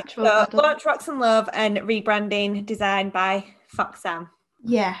 Okay. So launch Rocks and Love and rebranding Design by Foxanne.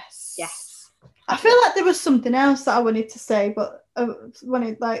 Yes. Yes. I feel like there was something else that I wanted to say, but I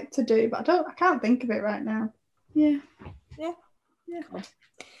wanted like to do, but I can't think of it right now. Yeah. Cool.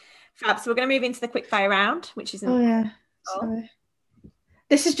 Fab. So we're going to move into the quick fire round, which is sorry.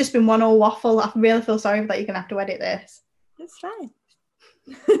 This has just been one all waffle. I really feel sorry that you're going to have to edit this. It's fine.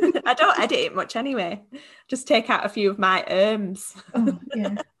 I don't edit it much anyway. Just take out a few of my Oh,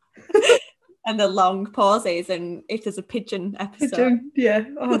 yeah. And the long pauses, and if there's a pigeon episode. Yeah.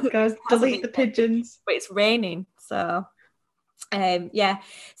 Oh, guys, delete the pigeons. But it's raining, so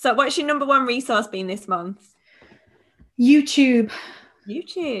So what's your number one resource been this month? YouTube.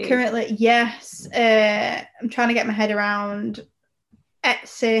 Currently, yes. I'm trying to get my head around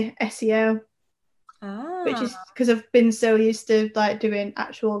Etsy SEO. Which is because I've been so used to like having an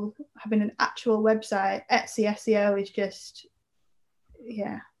actual website. Etsy SEO is just,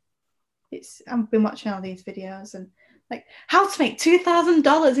 I've been watching all these videos and like how to make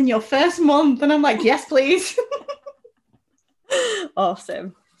 $2,000 in your first month, and I'm like, yes, please.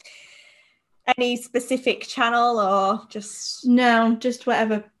 Awesome. Any specific channel or just? No, just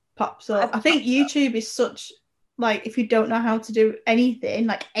whatever pops up. I think YouTube is such, like, if you don't know how to do anything,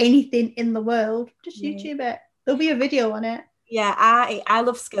 like anything in the world, just YouTube it. There'll be a video on it. Yeah, I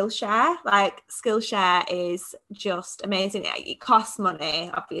love Skillshare. Like, Skillshare is just amazing. It costs money,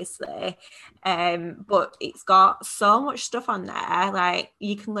 obviously, but it's got so much stuff on there. Like,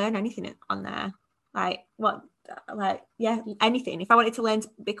 you can learn anything on there. Anything. If I wanted to learn to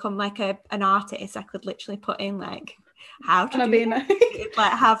become like an artist, I could literally put in like how to And I've do been it.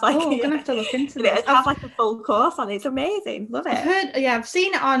 Like have like oh, I'm gonna have to look into this. it has like a full course on it. It's amazing. Love it. I've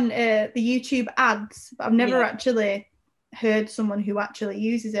seen it on the YouTube ads, but I've never actually heard someone who actually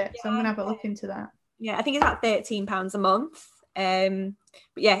uses it. So I'm gonna have a look into that. Yeah, I think it's about £13 a month. But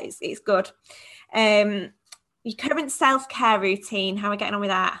yeah, it's good. Your current self-care routine, how are we getting on with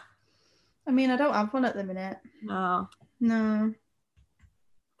that? I mean, I don't have one at the minute. No.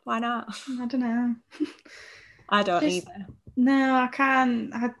 Why not? I don't know. I don't either. No, I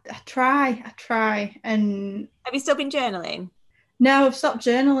can't. I try. And have you still been journaling? No, I've stopped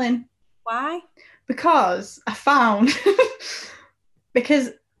journaling. Why? Because I found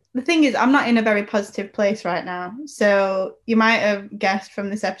because the thing is, I'm not in a very positive place right now. So you might have guessed from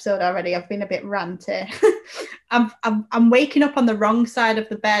this episode already, I've been a bit ranty. I'm waking up on the wrong side of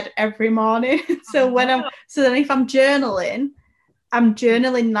the bed every morning. So then if I'm journaling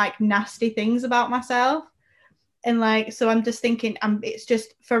like nasty things about myself. And like, so I'm just thinking, it's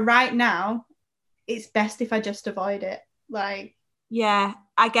just for right now, it's best if I just avoid it. Like, yeah,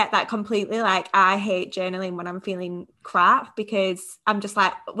 I get that completely. Like, I hate journaling when I'm feeling crap because I'm just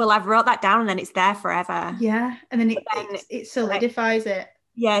like, well, I've wrote that down and then it's there forever. Yeah, and then it solidifies it.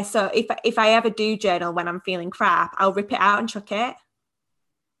 Yeah, so if I ever do journal when I'm feeling crap, I'll rip it out and chuck it.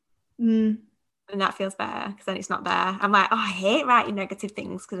 And that feels better because then it's not there. I'm like, oh, I hate writing negative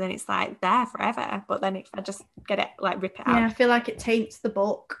things because then it's like there forever. But then if I just get it, like rip it out. Yeah, I feel like it taints the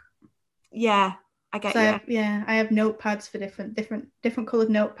book. Yeah. I get you. I have notepads for different coloured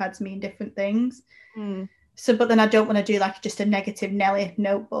notepads mean different things. So, but then I don't want to do like just a negative Nelly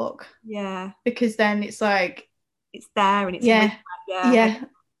notebook. Yeah. Because then it's like it's there and it's yeah.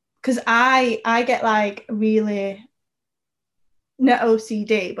 Because I get like really not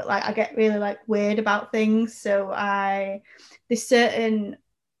OCD, but like I get really like weird about things. So there's certain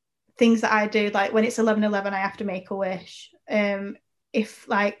things that I do, like when it's 11:11, I have to make a wish. If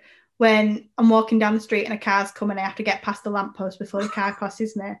like when I'm walking down the street and a car's coming, I have to get past the lamppost before the car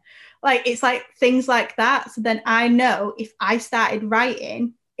crosses me. Like, it's like things like that. So then I know if I started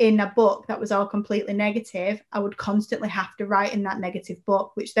writing in a book that was all completely negative, I would constantly have to write in that negative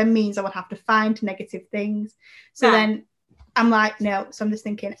book, which then means I would have to find negative things. So then I'm like, no. So I'm just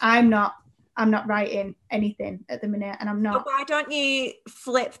thinking, I'm not writing anything at the minute, and I'm not. But why don't you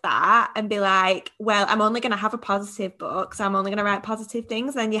flip that and be like, well, I'm only going to have a positive book, so I'm only going to write positive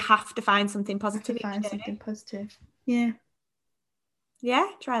things. Then you have to find something positive. Yeah. Yeah,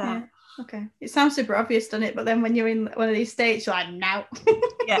 try that. Yeah. Okay. It sounds super obvious, doesn't it? But then when you're in one of these states, you're like, no.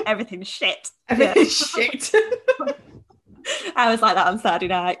 Yeah, everything's shit. Everything's shit. I was like that on Saturday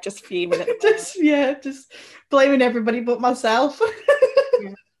night, just fuming. Just blaming everybody but myself.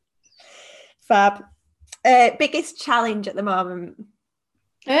 Yeah. Fab. Biggest challenge at the moment?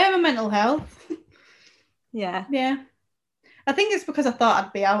 My mental health. Yeah. I think it's because I thought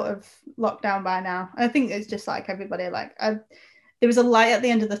I'd be out of lockdown by now. I think it's just like everybody, like there was a light at the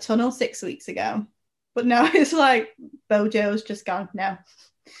end of the tunnel 6 weeks ago, but now it's like Bojo's just gone. No.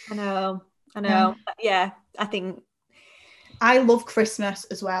 I know. Yeah, I think I love Christmas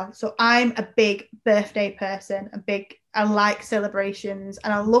as well. So I'm a big birthday person, I like celebrations,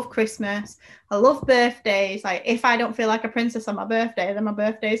 and I love Christmas. I love birthdays. Like, if I don't feel like a princess on my birthday, then my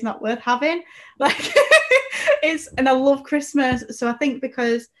birthday is not worth having. Like, and I love Christmas. So I think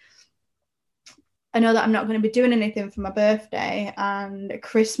because I know that I'm not going to be doing anything for my birthday, and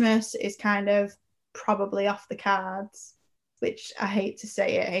Christmas is kind of probably off the cards, which I hate to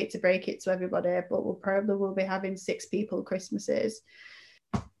say it, I hate to break it to everybody, but we'll be having 6 people Christmases.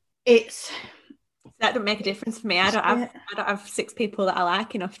 That don't make a difference for me. I don't have 6 people that I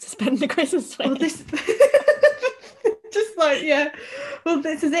like enough to spend the Christmas with. Well, this just like, yeah. Well,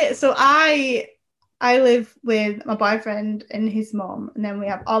 this is it. So I live with my boyfriend and his mom, and then we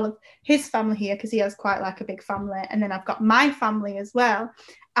have all of his family here because he has quite like a big family, and then I've got my family as well.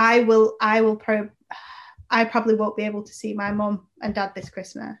 I probably won't be able to see my mum and dad this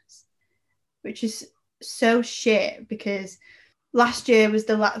Christmas, which is so shit because last year was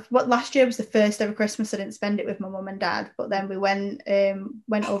the first ever Christmas I didn't spend it with my mum and dad, but then we went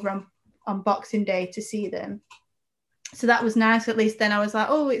over on Boxing Day to see them. So that was nice. At least then I was like,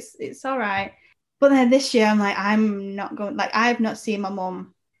 oh, it's all right. But then this year I'm like, I'm not going, like, I've not seen my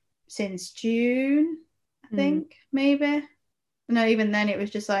mum since June, I think, maybe. No, even then it was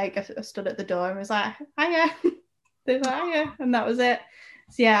just like I stood at the door and was like, hiya. They were like, hiya. And that was it.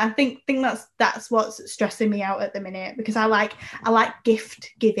 So yeah, I think that's what's stressing me out at the minute, because I like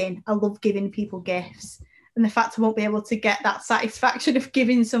gift giving. I love giving people gifts. And the fact I won't be able to get that satisfaction of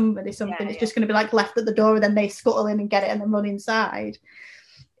giving somebody something, it's just going to be like left at the door and then they scuttle in and get it and then run inside.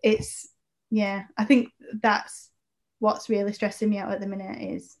 I think that's what's really stressing me out at the minute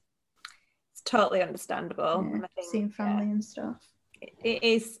is It's totally understandable. yeah, And I think, seeing family and stuff.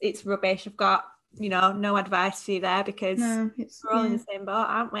 It's rubbish. I've got, no advice for you there because we're all in the same boat,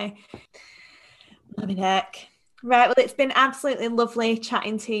 aren't we? Blooming heck. Right, well, it's been absolutely lovely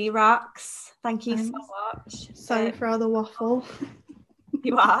chatting to you, Rox. Thank you so much. Sorry for all the waffle.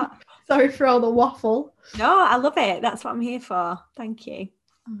 You are? Sorry for all the waffle. No, I love it. That's what I'm here for. Thank you.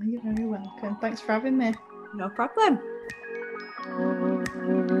 Oh, you're very welcome. Thanks for having me. No problem.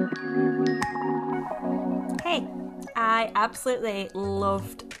 Hey, I absolutely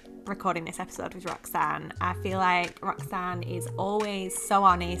loved recording this episode with Roxanne. I feel like Roxanne is always so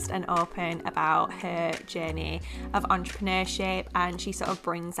honest and open about her journey of entrepreneurship, and she sort of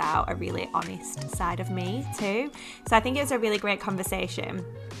brings out a really honest side of me too. So I think it was a really great conversation.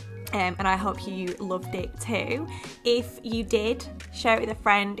 And I hope you loved it too. If you did, share it with a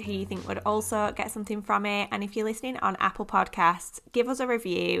friend who you think would also get something from it. And if you're listening on Apple Podcasts, give us a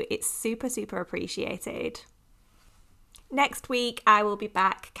review. It's super, super appreciated. Next week, I will be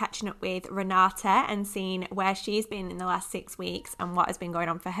back catching up with Renata and seeing where she's been in the last 6 weeks and what has been going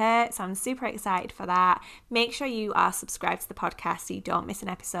on for her. So I'm super excited for that. Make sure you are subscribed to the podcast so you don't miss an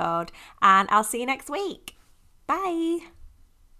episode. And I'll see you next week. Bye.